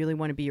 okay, I really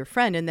want to be your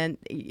friend, and then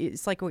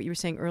it's like what you were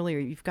saying earlier.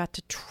 You've got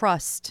to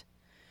trust.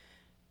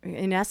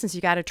 In essence,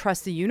 you got to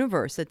trust the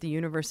universe, that the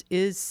universe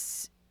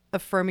is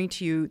affirming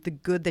to you the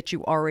good that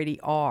you already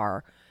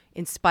are,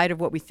 in spite of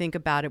what we think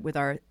about it with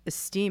our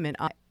esteem. And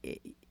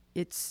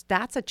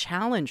that's a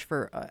challenge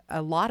for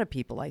a lot of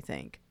people, I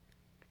think.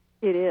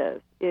 It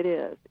is.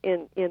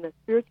 In a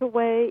spiritual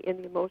way, in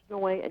the emotional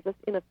way, and just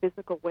in a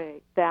physical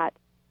way, that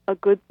a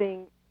good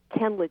thing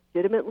can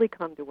legitimately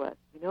come to us.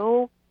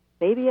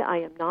 Maybe I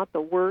am not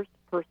the worst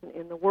person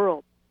in the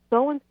world.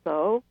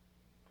 So-and-so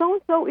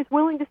is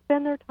willing to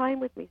spend their time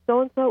with me.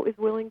 So-and-so is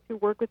willing to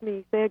work with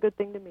me, say a good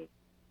thing to me.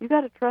 You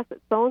got to trust that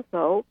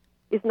so-and-so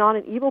is not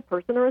an evil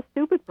person or a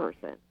stupid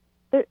person.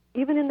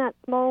 Even in that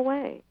small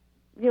way,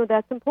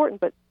 that's important.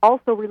 But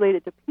also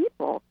related to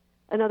people,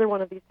 another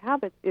one of these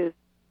habits is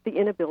the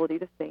inability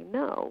to say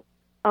no.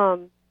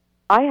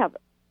 I have a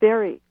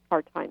very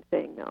hard time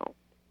saying no,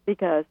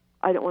 because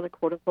I don't want to,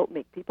 quote unquote,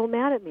 make people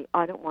mad at me.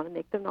 I don't want to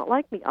make them not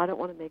like me. I don't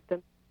want to make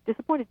them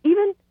disappointed.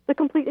 Even the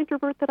complete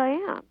introvert that I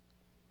am,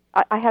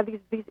 I have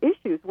these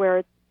issues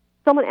where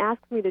someone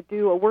asks me to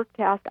do a work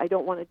task I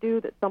don't want to do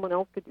that someone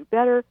else could do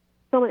better.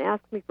 Someone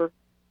asks me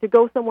to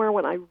go somewhere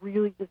when I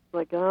really just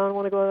I don't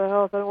want to go to the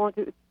house. I don't want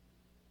to.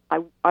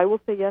 I will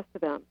say yes to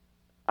them.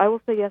 I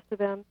will say yes to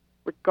them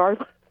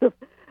regardless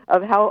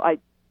of how I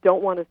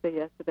don't want to say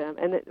yes to them.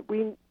 And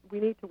we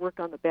need to work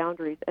on the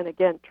boundaries, and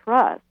again,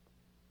 trust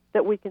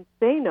that we can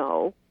say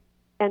no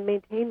and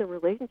maintain the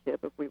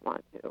relationship if we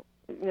want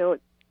to.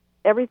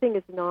 Everything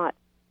is not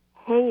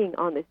hanging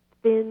on this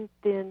thin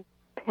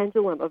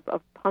pendulum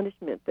of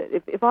punishment. That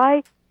if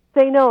I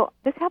say no,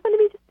 this happened to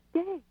me just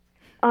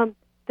today.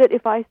 That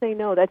if I say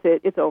no, that's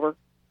it. It's over.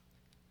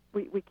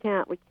 We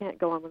can't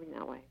go on living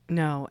that way.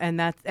 No, and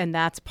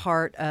that's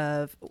part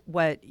of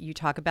what you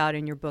talk about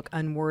in your book,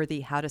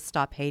 Unworthy: How to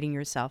Stop Hating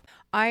Yourself.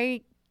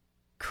 I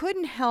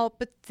couldn't help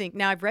but think,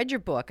 now I've read your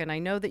book and I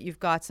know that you've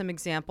got some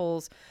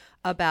examples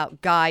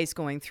about guys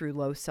going through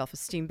low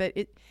self-esteem, but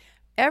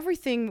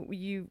everything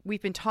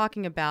we've been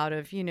talking about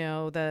of,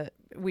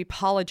 we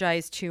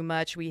apologize too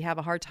much, we have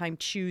a hard time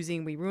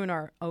choosing, we ruin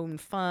our own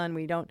fun,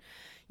 we don't,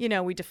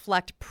 we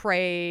deflect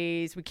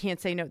praise, we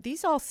can't say no.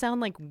 These all sound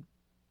like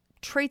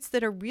traits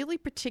that are really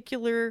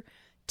particular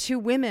to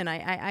women.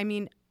 I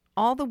mean,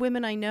 all the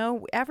women I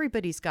know,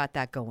 everybody's got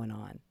that going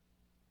on.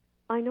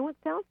 I know it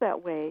sounds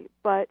that way,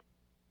 but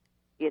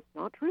it's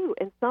not true.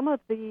 And some of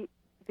these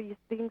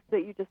things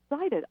that you just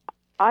cited,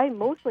 I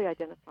mostly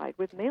identified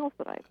with males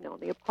that I've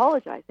known. The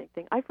apologizing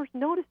thing, I first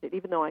noticed it,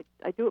 even though I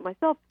do it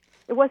myself.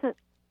 It wasn't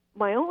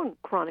my own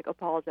chronic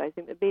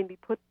apologizing that made me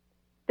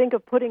think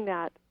of putting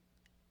that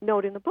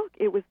note in the book.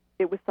 It was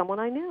someone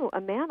I knew, a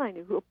man I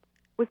knew, who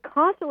was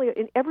constantly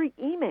in every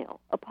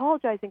email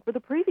apologizing for the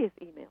previous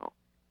email.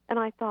 And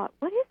I thought,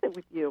 what is it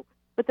with you?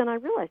 But then I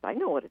realized I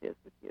know what it is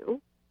with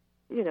you.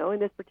 In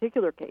this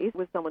particular case,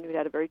 was someone who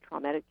had a very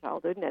traumatic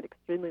childhood and had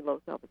extremely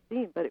low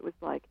self-esteem. But it was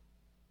like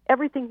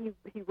everything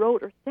he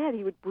wrote or said,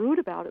 he would brood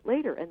about it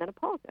later and then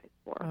apologize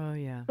for. Oh,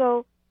 yeah.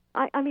 So,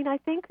 I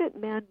think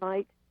that men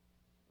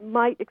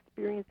might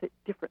experience it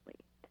differently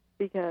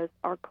because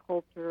our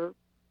culture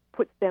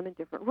puts them in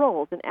different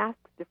roles and asks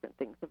different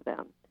things of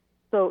them.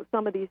 So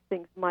some of these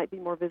things might be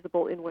more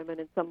visible in women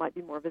and some might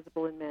be more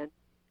visible in men.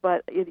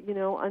 But,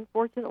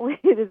 unfortunately,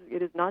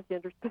 it is not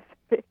gender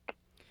specific.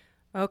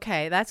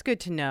 Okay, that's good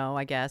to know,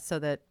 I guess, so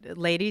that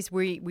ladies,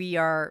 we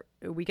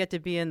get to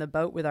be in the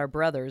boat with our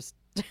brothers,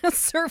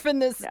 surfing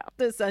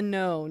this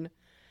unknown.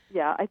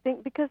 Yeah, I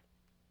think because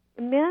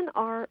men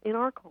are in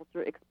our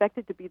culture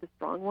expected to be the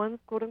strong ones,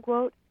 quote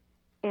unquote,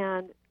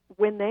 and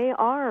when they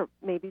are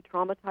maybe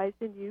traumatized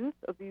in youth,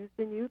 abused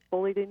in youth,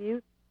 bullied in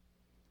youth,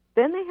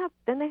 then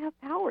they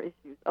have power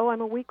issues. Oh,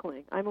 I'm a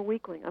weakling. I'm a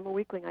weakling. I'm a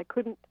weakling. I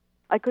couldn't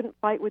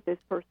fight with this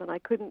person. I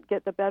couldn't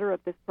get the better of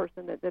this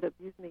person that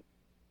abused me.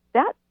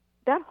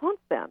 That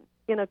haunts them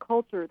in a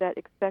culture that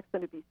expects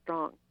them to be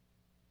strong.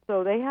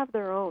 So they have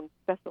their own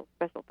special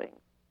things.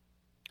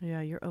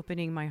 Yeah, you're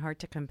opening my heart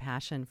to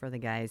compassion for the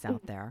guys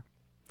out there.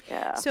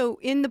 Yeah. So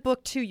in the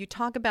book, too, you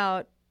talk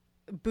about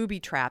booby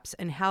traps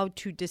and how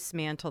to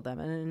dismantle them.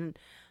 And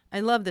I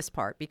love this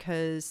part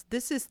because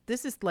this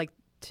is like,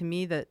 to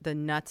me, the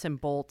nuts and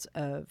bolts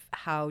of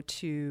how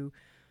to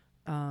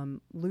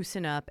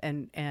loosen up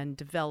and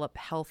develop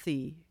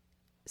healthy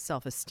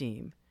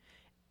self-esteem.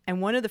 And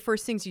one of the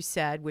first things you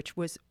said, which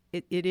was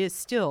it is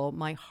still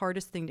my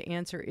hardest thing to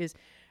answer, is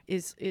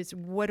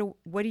what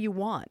do you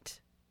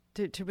want?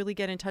 To really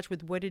get in touch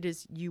with what it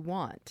is you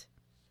want,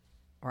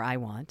 or I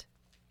want.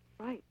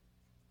 Right.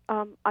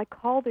 I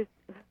call this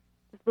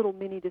little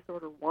mini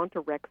disorder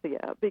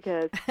wantorexia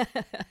because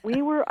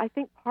I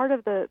think part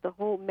of the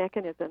whole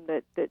mechanism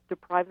that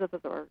deprives us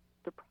of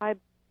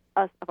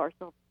our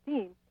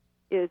self-esteem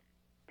is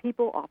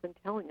people often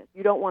telling us,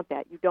 you don't want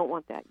that, you don't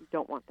want that, you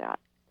don't want that.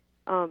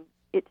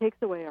 It takes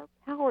away our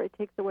power, it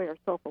takes away our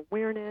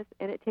self-awareness,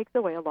 and it takes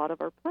away a lot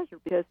of our pleasure.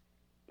 Because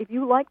if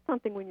you like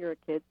something when you're a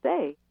kid,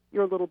 say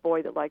you're a little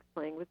boy that likes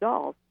playing with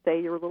dolls, say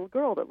you're a little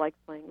girl that likes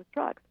playing with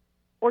trucks,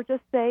 or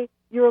just say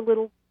you're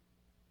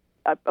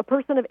a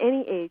person of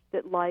any age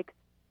that likes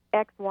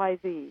X, Y,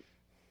 Z,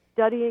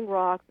 studying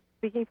rocks,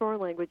 speaking foreign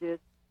languages,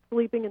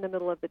 sleeping in the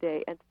middle of the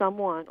day, and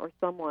someone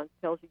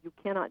tells you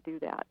cannot do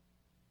that.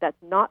 That's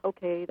not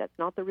okay, that's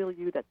not the real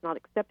you, that's not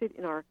accepted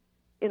in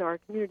our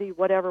community,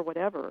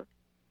 whatever.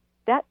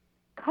 That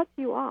cuts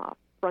you off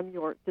from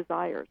your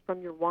desires,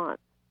 from your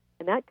wants,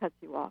 and that cuts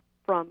you off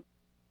from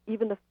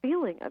even the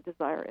feeling of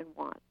desire and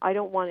want. I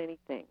don't want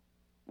anything.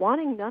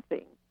 Wanting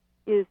nothing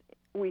is,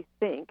 we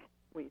think,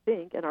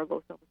 in our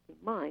low self-esteem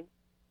mind,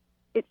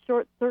 it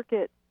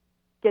short-circuits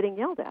getting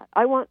yelled at.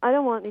 I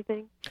don't want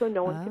anything, so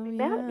no one can be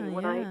mad at me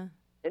when I'm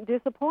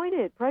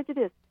disappointed,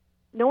 prejudiced.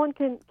 No one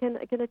can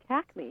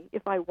attack me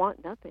if I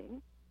want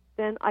nothing.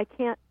 Then I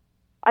can't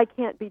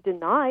be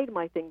denied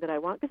my thing that I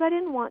want because I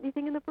didn't want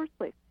anything in the first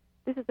place.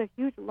 This is a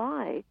huge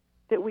lie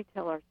that we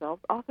tell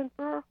ourselves often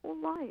for our whole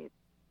lives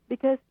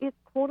because it's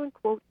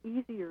quote-unquote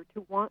easier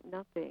to want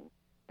nothing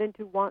than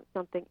to want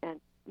something and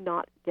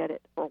not get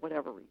it for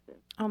whatever reason.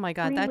 Oh, my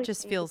God. That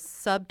just feels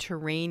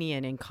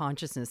subterranean in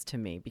consciousness to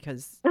me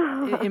because,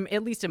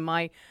 at least in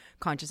my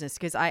consciousness,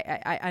 because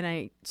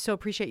I so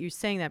appreciate you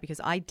saying that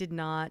because I did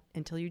not,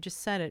 until you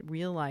just said it,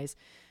 realize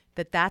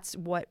that's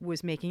what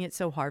was making it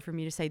so hard for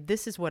me to say,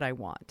 this is what I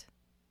want.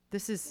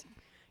 This is,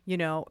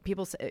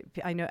 people say,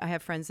 I know I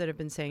have friends that have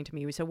been saying to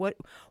me, so what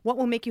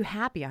will make you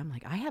happy? I'm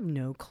like, I have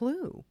no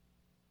clue.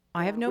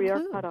 I have no clue. We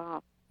are cut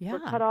off. Yeah. We're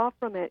cut off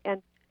from it,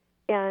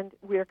 and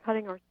we are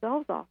cutting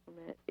ourselves off from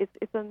it.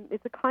 It's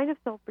a kind of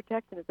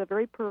self-protection. It's a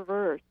very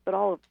perverse,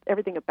 but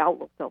everything about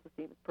low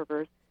self-esteem is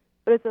perverse.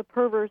 but it's a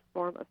perverse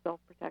form of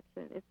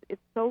self-protection.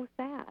 It's so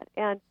sad.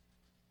 And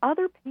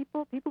other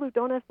people who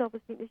don't have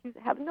self-esteem issues,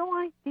 have no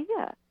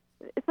idea.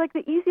 It's like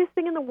the easiest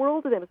thing in the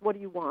world to them is, what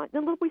do you want?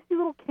 And then we see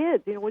little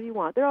kids, what do you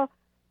want? They're all,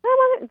 I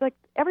want it. It's like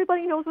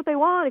everybody knows what they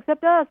want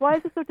except us. Why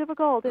is this so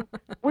difficult? And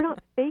we're not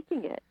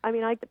faking it. I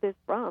mean, I get this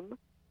from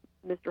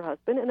Mr.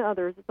 Husband and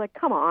others. It's like,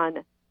 come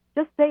on,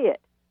 just say it.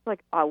 It's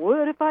like, I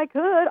would if I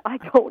could. I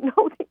don't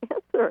know the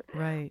answer.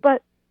 Right.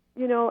 But,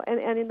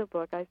 and in the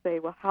book I say,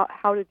 well,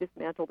 how to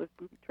dismantle this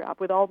booby trap.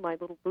 With all my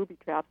little booby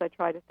traps, I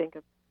try to think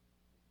of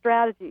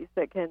strategies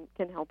that can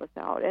help us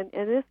out. And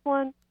this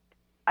one,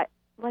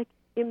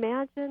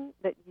 imagine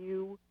that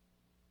you,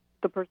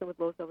 the person with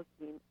low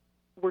self-esteem,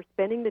 were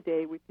spending the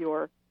day with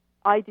your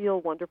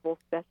ideal, wonderful,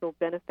 special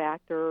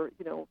benefactor,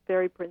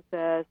 fairy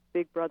princess,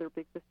 big brother,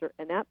 big sister,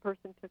 and that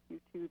person took you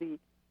to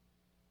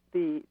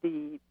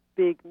the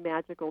big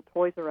magical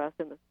Toys R Us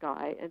in the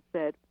sky and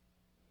said,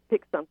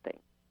 pick something.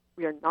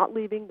 We are not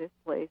leaving this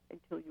place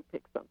until you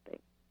pick something.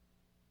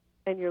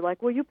 And you're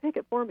like, well, you pick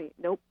it for me.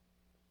 Nope.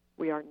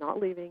 We are not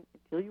leaving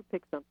until you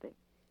pick something.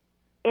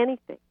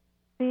 Anything.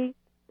 See,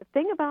 the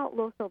thing about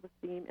low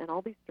self-esteem and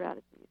all these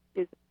strategies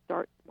is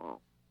start small.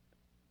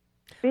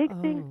 Big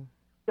things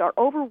are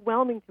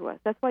overwhelming to us.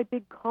 That's why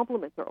big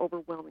compliments are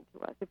overwhelming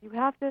to us. If you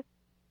have to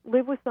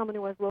live with someone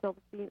who has low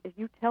self-esteem, if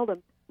you tell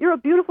them, you're a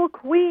beautiful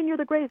queen, you're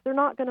the greatest, they're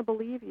not going to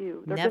believe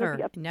you. They're Never.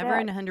 Be upset. Never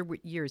in 100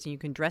 years. You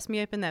can dress me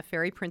up in that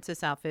fairy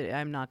princess outfit,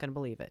 I'm not going to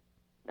believe it.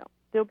 No.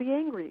 They'll be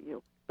angry at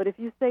you. But if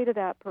you say to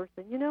that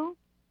person, you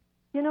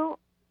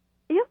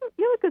have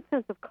a good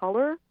sense of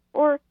color,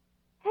 or,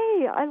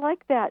 hey, I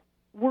like that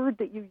word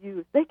that you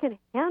use. They can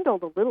handle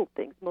the little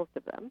things, most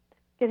of them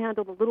can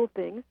handle the little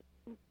things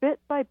bit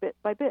by bit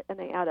by bit, and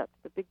they add up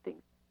to the big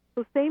things.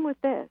 So same with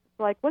this. It's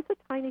like, what's a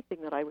tiny thing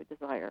that I would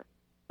desire?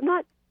 I'm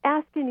not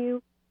asking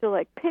you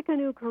to pick a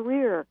new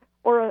career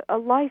or a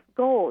life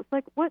goal. It's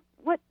like, what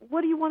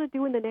do you want to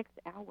do in the next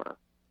hour?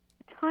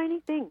 A tiny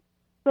thing.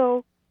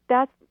 So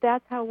that's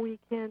how we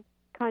can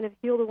kind of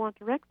heal the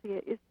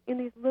wantorexia, is in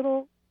these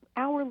little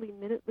hourly,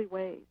 minutely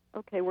ways.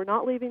 Okay, we're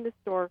not leaving the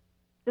store.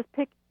 Just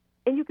pick,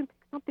 and you can pick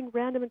something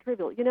random and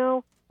trivial.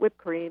 Whipped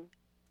cream.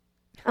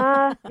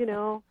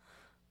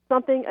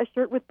 Something, a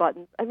shirt with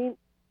buttons. I mean,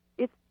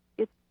 it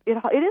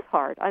is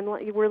hard.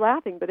 We're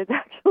laughing, but it's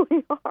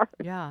actually hard.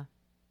 Yeah.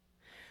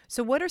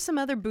 So, what are some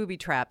other booby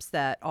traps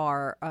that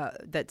are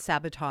that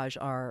sabotage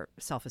our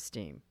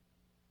self-esteem?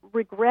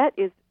 Regret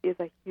is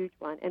a huge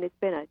one, and it's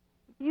been a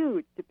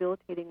huge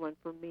debilitating one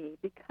for me,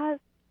 because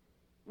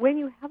when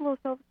you have low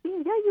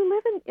self-esteem, you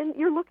live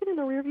you're looking in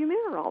the rearview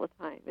mirror all the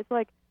time. It's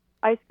like,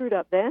 I screwed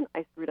up then,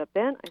 I screwed up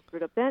then, I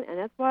screwed up then, and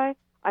that's why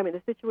I'm in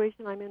the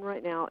situation I'm in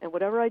right now, and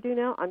whatever I do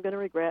now, I'm going to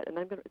regret, and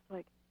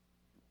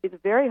it's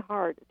very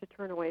hard to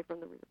turn away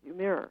from the rearview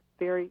mirror.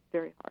 Very,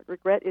 very hard.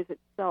 Regret is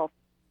itself,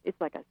 it's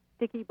like a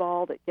sticky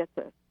ball that gets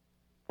us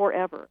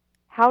forever.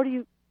 How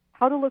to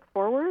look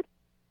forward?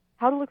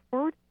 How to look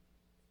forward?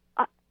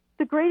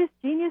 The greatest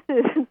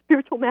geniuses and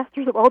spiritual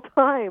masters of all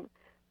time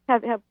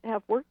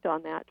have worked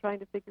on that, trying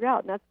to figure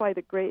out, and that's why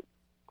the great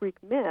Greek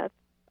myth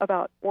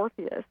about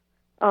Orpheus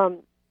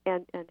and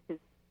his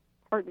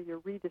partner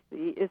Eurydice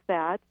is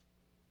that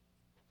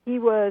he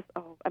was,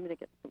 I'm going to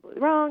get this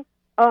completely wrong,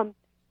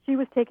 she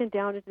was taken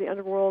down into the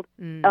underworld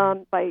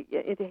into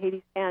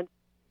Hades, and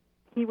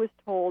he was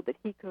told that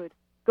he could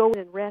go in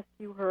and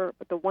rescue her,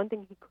 but the one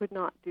thing he could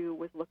not do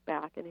was look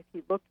back, and if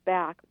he looked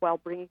back while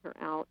bringing her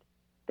out,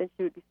 then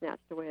she would be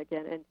snatched away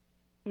again, and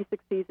he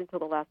succeeds until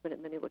the last minute,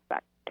 and then he looks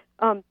back.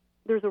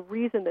 There's a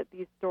reason that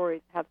these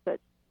stories have such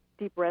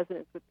deep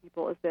resonance with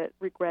people, is that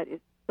regret is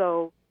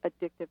so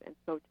addictive and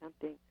so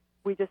tempting.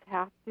 We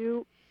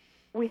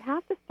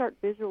have to start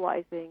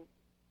visualizing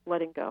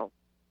letting go.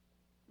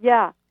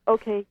 Yeah,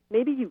 okay,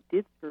 maybe you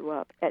did screw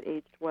up at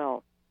age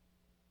 12.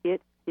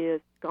 It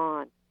is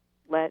gone.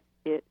 Let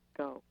it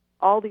go.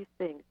 All these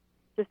things,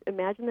 just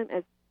imagine them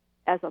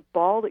as a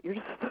ball that you're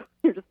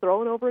just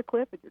throwing over a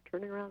cliff, and you're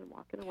turning around and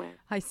walking away.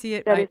 I see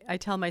it. I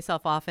tell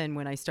myself often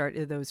when I start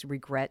those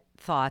regret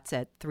thoughts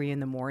at 3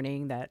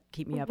 a.m. that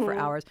keep me up for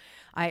hours,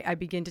 I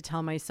begin to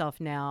tell myself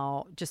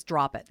now, just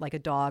drop it, like a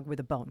dog with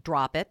a bone.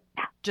 Drop it.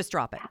 Yeah. Just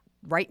drop it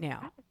right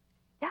now.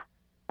 Yeah.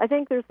 I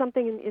think there's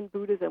something in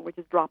Buddhism which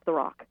is drop the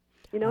rock.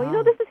 This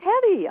is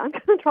heavy. I'm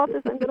going to drop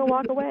this. I'm going to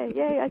walk away.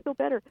 Yay, I feel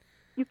better.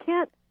 You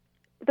can't.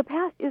 The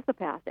past is the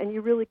past, and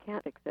you really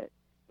can't fix it.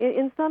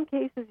 In some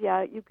cases,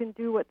 you can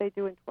do what they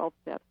do in 12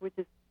 steps, which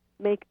is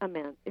make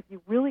amends. If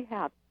you really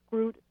have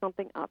screwed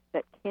something up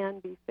that can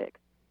be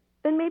fixed,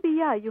 then maybe,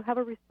 you have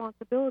a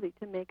responsibility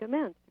to make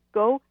amends.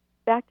 Go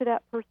back to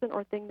that person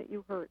or thing that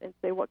you hurt and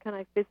say, what can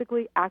I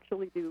physically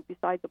actually do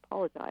besides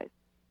apologize?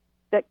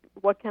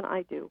 What can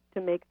I do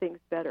to make things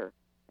better?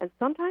 And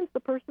sometimes the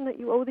person that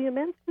you owe the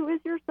amends to is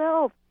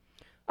yourself.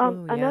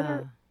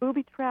 Another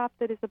booby trap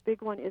that is a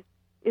big one is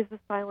the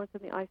silence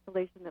and the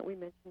isolation that we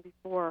mentioned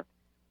before.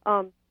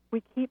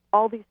 We keep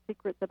all these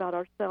secrets about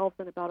ourselves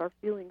and about our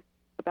feelings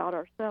about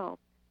ourselves.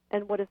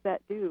 And what does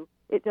that do?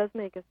 It does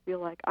make us feel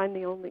like I'm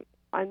the only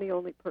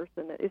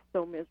person that is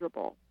so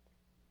miserable.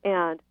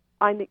 and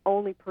I'm the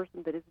only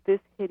person that is this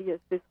hideous,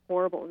 this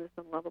horrible, and this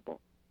unlovable.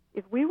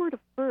 If we were to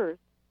first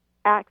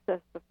access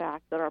the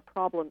fact that our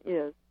problem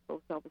is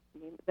low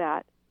self-esteem,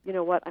 that, you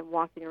know what, I'm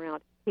walking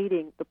around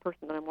hating the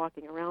person that I'm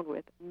walking around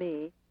with,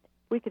 me,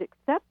 we could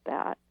accept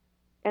that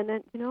and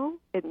then,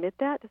 admit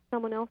that to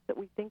someone else that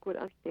we think would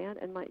understand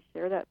and might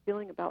share that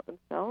feeling about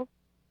themselves,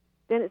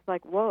 then it's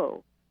like,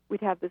 whoa, we'd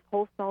have this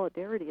whole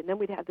solidarity, and then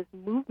we'd have this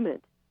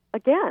movement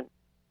again,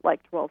 like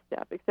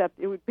 12-step, except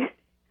it would be,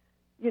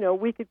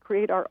 we could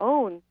create our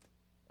own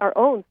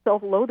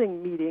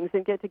self-loathing meetings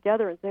and get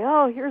together and say,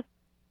 oh,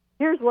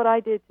 here's what I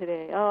did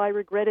today. Oh, I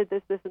regretted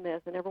this, and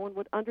this, and everyone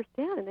would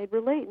understand, and they'd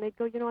relate, and they'd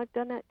go, I've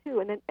done that too,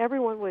 and then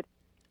everyone would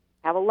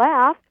have a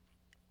laugh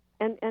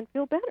and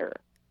feel better.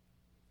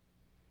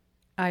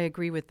 I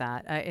agree with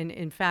that.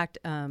 In fact,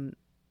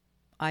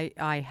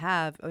 I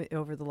have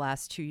over the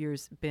last 2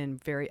 years been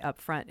very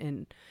upfront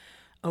and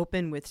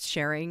open with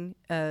sharing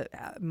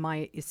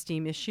my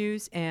esteem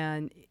issues,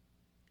 and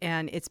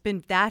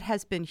that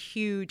has been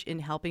huge in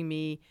helping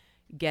me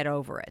get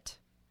over it.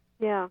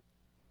 Yeah,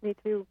 me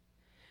too.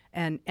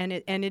 And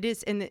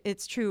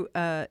it's true.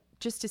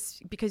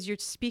 Because you're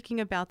speaking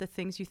about the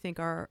things you think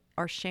are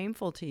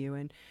shameful to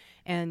you,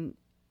 and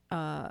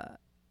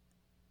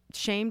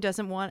shame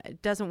doesn't want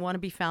to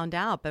be found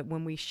out. But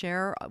when we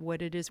share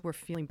what it is we're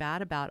feeling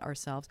bad about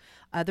ourselves,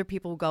 other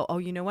people will go, oh,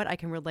 you know what? I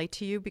can relate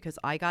to you because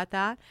I got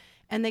that.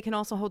 And they can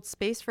also hold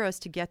space for us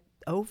to get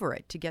over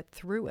it, to get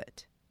through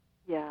it.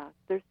 Yeah,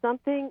 there's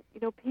something,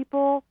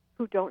 people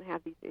who don't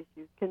have these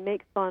issues can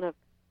make fun of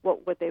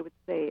what they would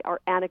say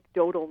our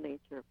anecdotal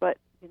nature. But,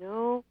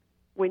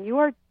 when you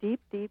are deep,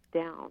 deep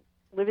down,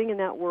 living in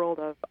that world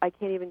of, I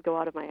can't even go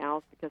out of my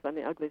house because I'm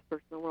the ugliest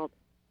person in the world,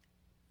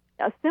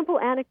 a simple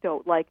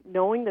anecdote like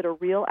knowing that a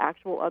real,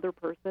 actual other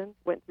person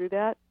went through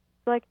that,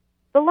 it's like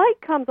the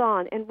light comes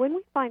on. And when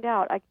we find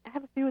out, I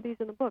have a few of these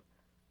in the book,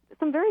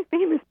 some very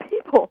famous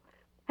people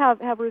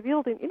have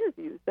revealed in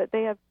interviews that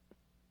they have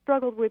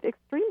struggled with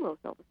extreme low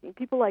self-esteem.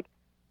 People like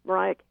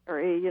Mariah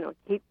Carey,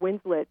 Kate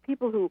Winslet,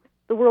 people who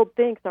the world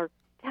thinks are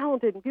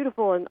talented and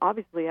beautiful and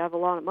obviously have a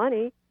lot of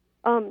money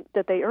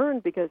that they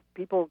earned because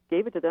people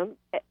gave it to them.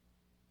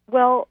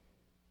 Well,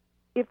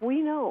 if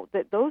we know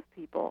that those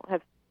people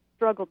have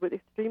struggled with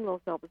extreme low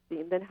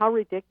self-esteem, then how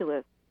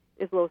ridiculous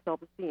is low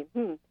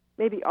self-esteem?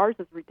 Maybe ours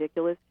is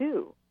ridiculous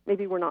too.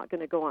 Maybe we're not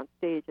going to go on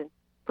stage and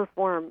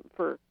perform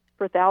for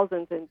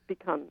thousands and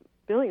become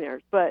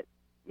billionaires. But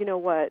you know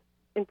what?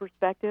 In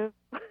perspective,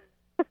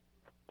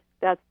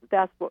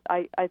 that's what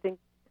I think.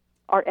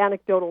 Our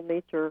anecdotal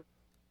nature,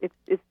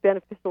 it's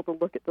beneficial to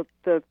look at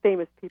the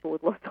famous people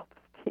with low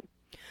self-esteem.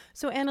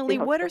 So,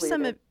 Annalee, what are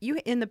some of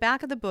you in the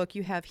back of the book?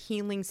 You have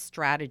healing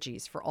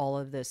strategies for all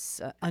of this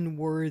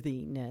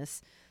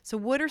unworthiness. So,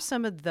 what are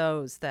some of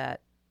those that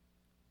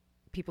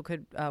people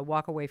could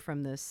walk away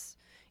from this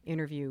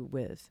interview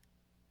with?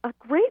 A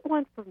great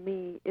one for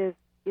me is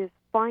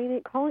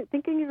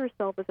thinking of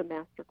yourself as a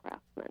master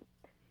craftsman.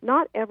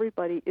 Not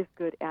everybody is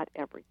good at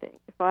everything.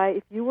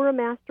 If you were a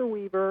master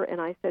weaver and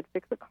I said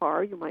fix a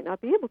car, you might not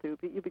be able to,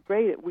 but you'd be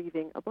great at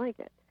weaving a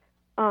blanket.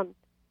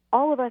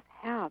 All of us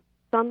have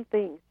some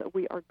things that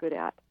we are good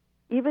at,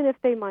 even if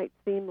they might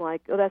seem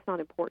like, oh, that's not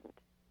important.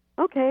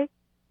 Okay,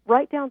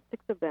 write down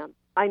 6 of them.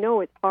 I know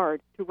it's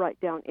hard to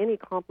write down any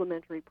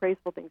complimentary,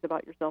 praiseful things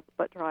about yourself,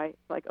 but try.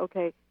 It's like,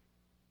 okay,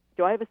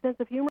 do I have a sense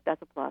of humor?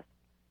 That's a plus.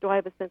 Do I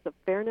have a sense of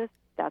fairness?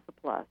 That's a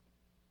plus.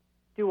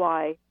 Do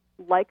I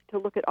like to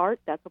look at art?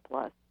 That's a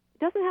plus.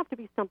 It doesn't have to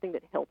be something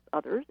that helps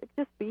others. It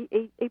just be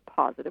a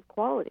positive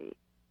quality.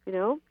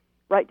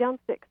 Write down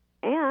 6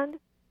 and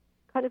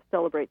kind of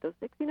celebrate those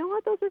 6. You know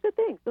what? Those are good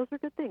things. Those are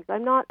good things.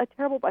 I'm not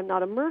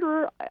a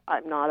murderer.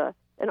 I'm not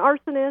an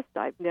arsonist.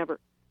 I've never.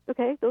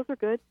 Okay, those are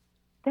good.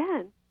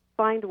 Then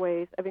find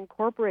ways of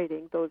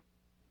incorporating those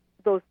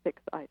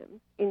 6 items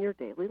in your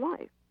daily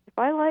life. If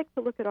I like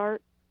to look at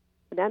art,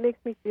 and that makes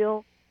me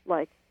feel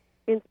like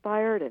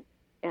inspired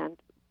and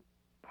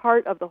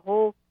part of the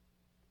whole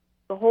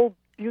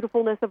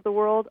beautifulness of the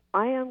world,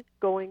 I am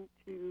going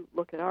to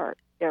look at art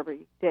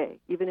every day,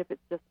 even if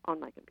it's just on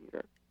my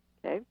computer.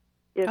 Okay?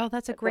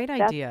 That's a great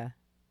idea.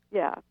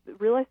 Yeah,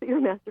 realize that you're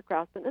a master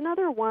craftsman.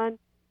 Another one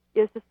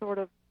is to sort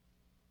of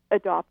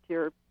adopt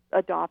yourself,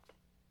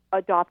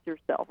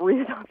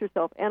 readopt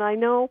yourself. And I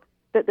know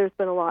that there's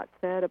been a lot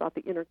said about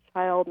the inner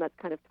child, and that's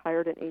kind of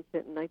tired and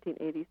ancient in the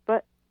 1980s.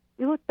 But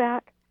you look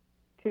back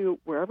to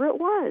wherever it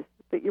was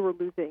that you were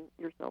losing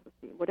your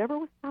self-esteem, whatever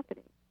was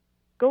happening.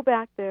 Go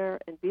back there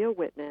and be a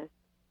witness.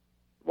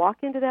 Walk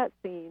into that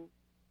scene,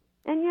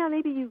 and yeah,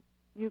 maybe you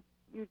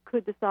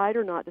could decide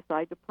or not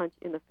decide to punch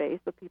in the face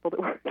the people that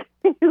were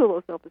giving you the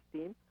low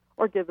self-esteem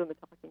or give them a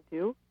talking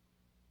to.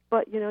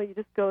 But, you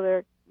just go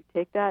there, you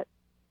take that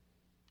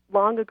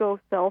long ago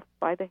self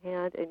by the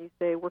hand, and you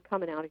say, we're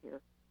coming out of here.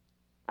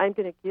 I'm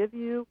going to give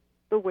you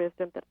the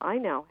wisdom that I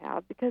now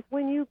have, because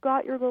when you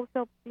got your low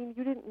self-esteem,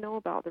 you didn't know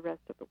about the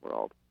rest of the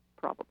world,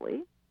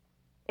 probably.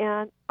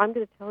 And I'm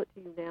going to tell it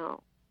to you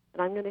now.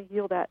 And I'm going to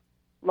heal that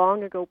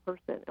long ago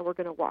person, and we're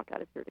going to walk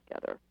out of here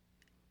together.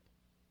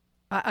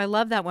 I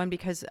love that one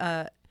because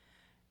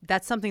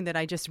that's something that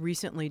I just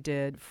recently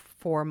did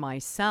for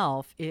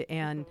myself.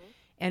 And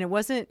it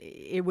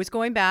was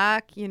going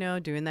back,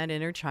 doing that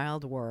inner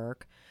child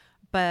work,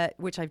 but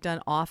which I've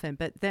done often.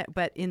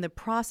 But in the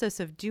process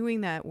of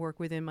doing that work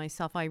within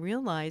myself, I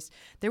realized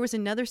there was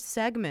another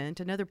segment,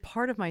 another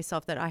part of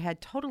myself that I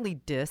had totally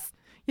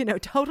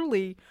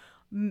totally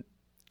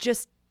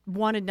just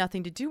wanted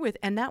nothing to do with.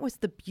 And that was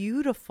the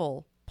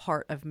beautiful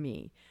part of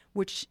me,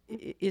 which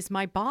is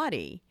my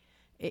body,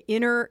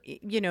 inner,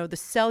 the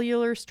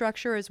cellular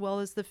structure as well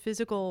as the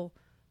physical,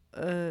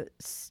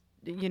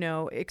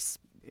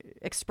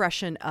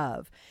 expression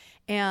of.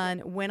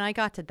 And when I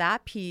got to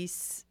that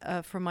piece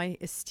from my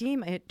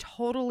esteem, it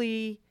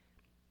totally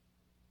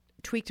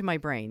tweaked my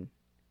brain.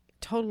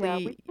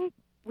 Totally. Yeah,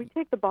 we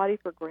take the body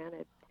for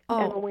granted. Oh,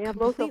 and when we have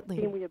completely. low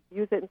self-esteem, we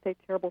abuse it and say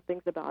terrible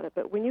things about it.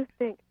 But when you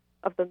think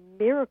of the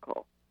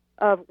miracle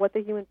of what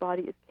the human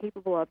body is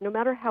capable of, no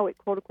matter how it,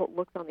 quote unquote,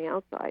 looks on the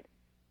outside,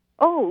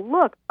 oh,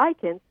 look, I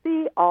can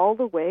see all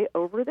the way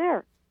over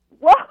there.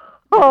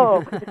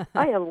 Whoa!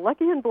 I am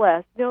lucky and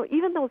blessed.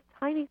 Even those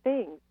tiny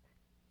things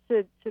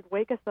should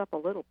wake us up a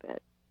little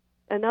bit.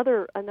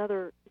 Another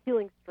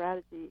healing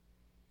strategy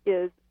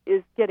is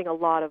getting a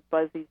lot of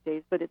buzz these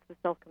days, but it's the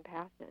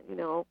self-compassion.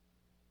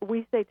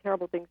 We say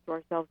terrible things to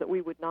ourselves that we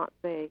would not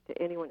say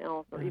to anyone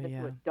else or even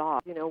to a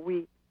dog.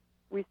 We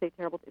say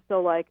terrible things.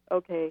 So,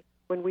 okay,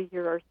 when we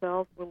hear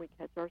ourselves, when we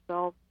catch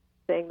ourselves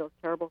saying those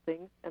terrible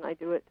things, and I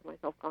do it to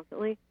myself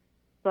constantly,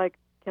 it's like,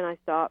 can I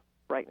stop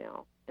right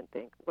now and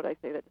think, would I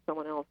say that to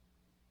someone else?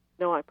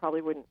 No, I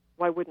probably wouldn't.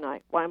 Why wouldn't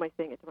I? Why am I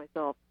saying it to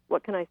myself?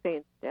 What can I say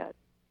instead?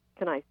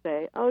 Can I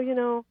say,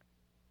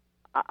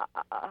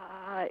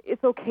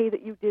 it's okay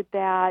that you did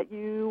that.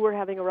 You were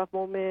having a rough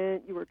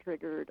moment. You were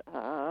triggered.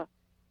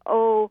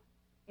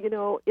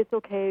 It's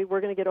okay.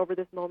 We're going to get over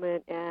this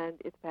moment, and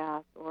it's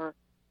past. Or,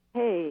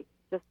 hey,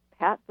 just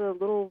pat the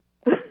little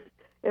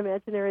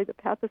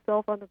pat the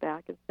self on the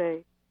back and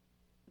say,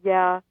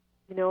 yeah,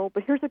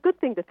 but here's a good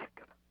thing to think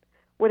about.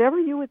 Whatever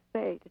you would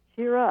say to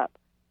cheer up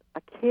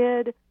a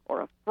kid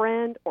or a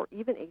friend or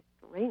even a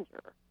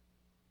stranger,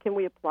 can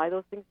we apply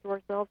those things to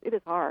ourselves? It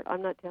is hard.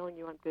 I'm not telling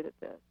you I'm good at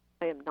this.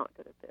 I am not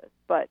good at this,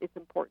 but it's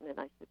important and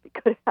I should be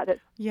good at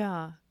it.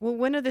 Yeah. Well,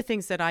 one of the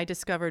things that I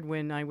discovered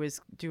when I was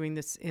doing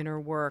this inner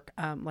work,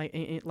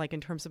 like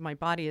in terms of my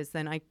body, is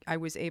then I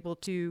was able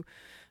to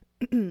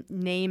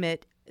name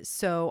it.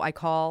 So I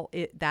call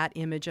it that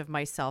image of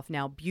myself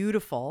now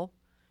beautiful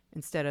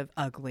instead of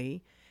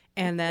ugly.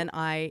 And then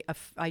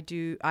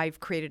I've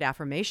created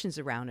affirmations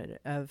around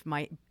it of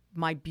my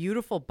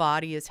beautiful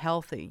body is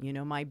healthy.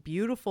 My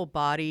beautiful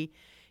body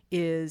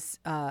is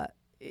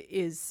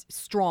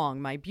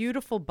strong. My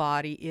beautiful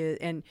body is,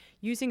 and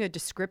using a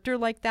descriptor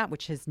like that,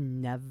 which has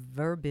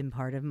never been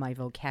part of my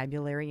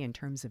vocabulary in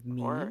terms of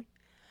me,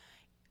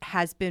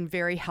 has been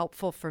very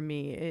helpful for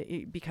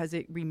me because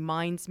it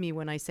reminds me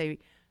when I say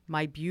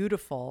my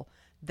beautiful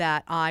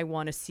that I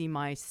want to see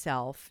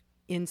myself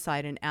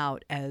inside and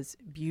out as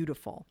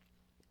beautiful.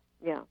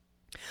 Yeah.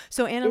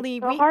 So Annalee,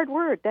 it's a hard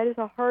word. That is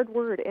a hard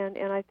word, and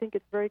I think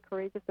it's very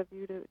courageous of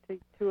you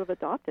to have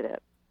adopted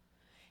it.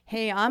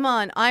 Hey, I'm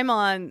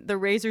on the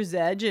razor's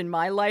edge in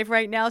my life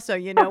right now, so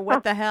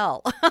what the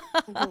hell.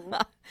 Mm-hmm.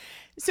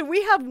 So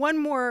we have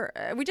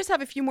we just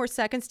have a few more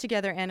seconds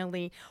together,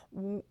 Annalee.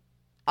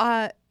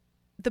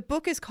 The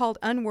book is called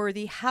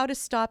Unworthy: How to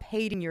Stop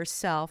Hating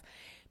Yourself.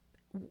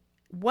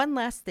 One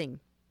last thing,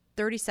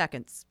 30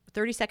 seconds,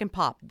 30-second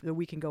pop that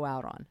we can go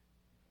out on.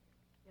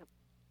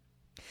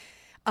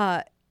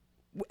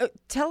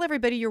 Tell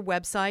everybody your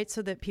website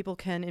so that people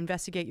can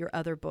investigate your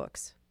other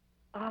books.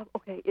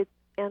 Okay, it's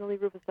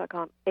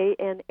AnnaleeRufus.com,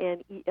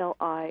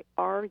 ANNELIRUS,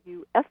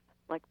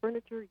 like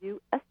furniture,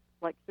 US,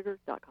 like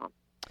sugar.com.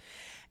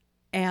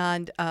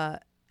 And I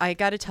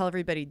got to tell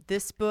everybody,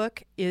 this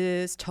book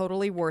is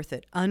totally worth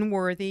it.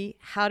 Unworthy: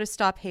 How to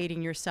Stop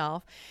Hating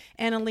Yourself.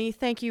 Annalee,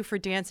 thank you for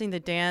dancing the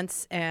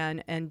dance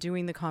and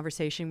doing the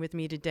conversation with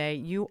me today.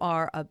 You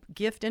are a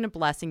gift and a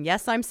blessing.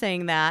 Yes, I'm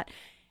saying that.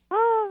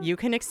 You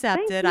can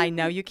accept it. I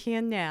know you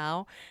can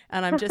now.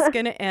 And I'm just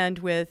going to end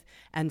with,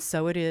 and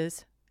so it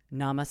is,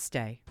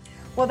 namaste.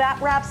 Well,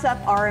 that wraps up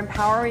our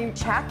empowering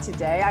chat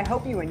today. I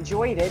hope you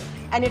enjoyed it.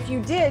 And if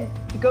you did,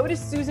 go to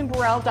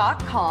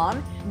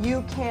SusanBurrell.com.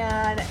 You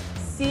can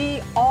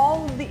see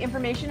all of the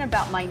information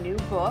about my new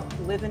book,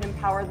 Live an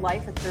Empowered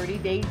Life, a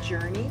 30-day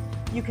journey.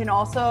 You can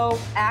also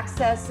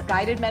access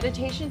guided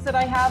meditations that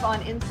I have on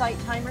Insight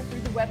Timer through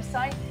the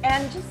website,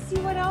 and just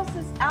see what else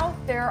is out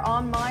there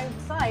on my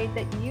site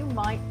that you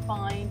might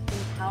find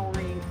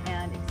empowering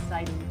and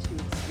exciting to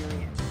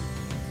experience.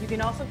 You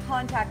can also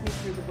contact me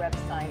through the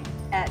website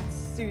at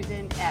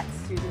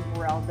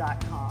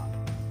susan@susanburrell.com.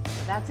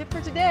 So that's it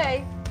for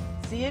today.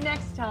 See you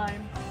next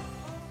time.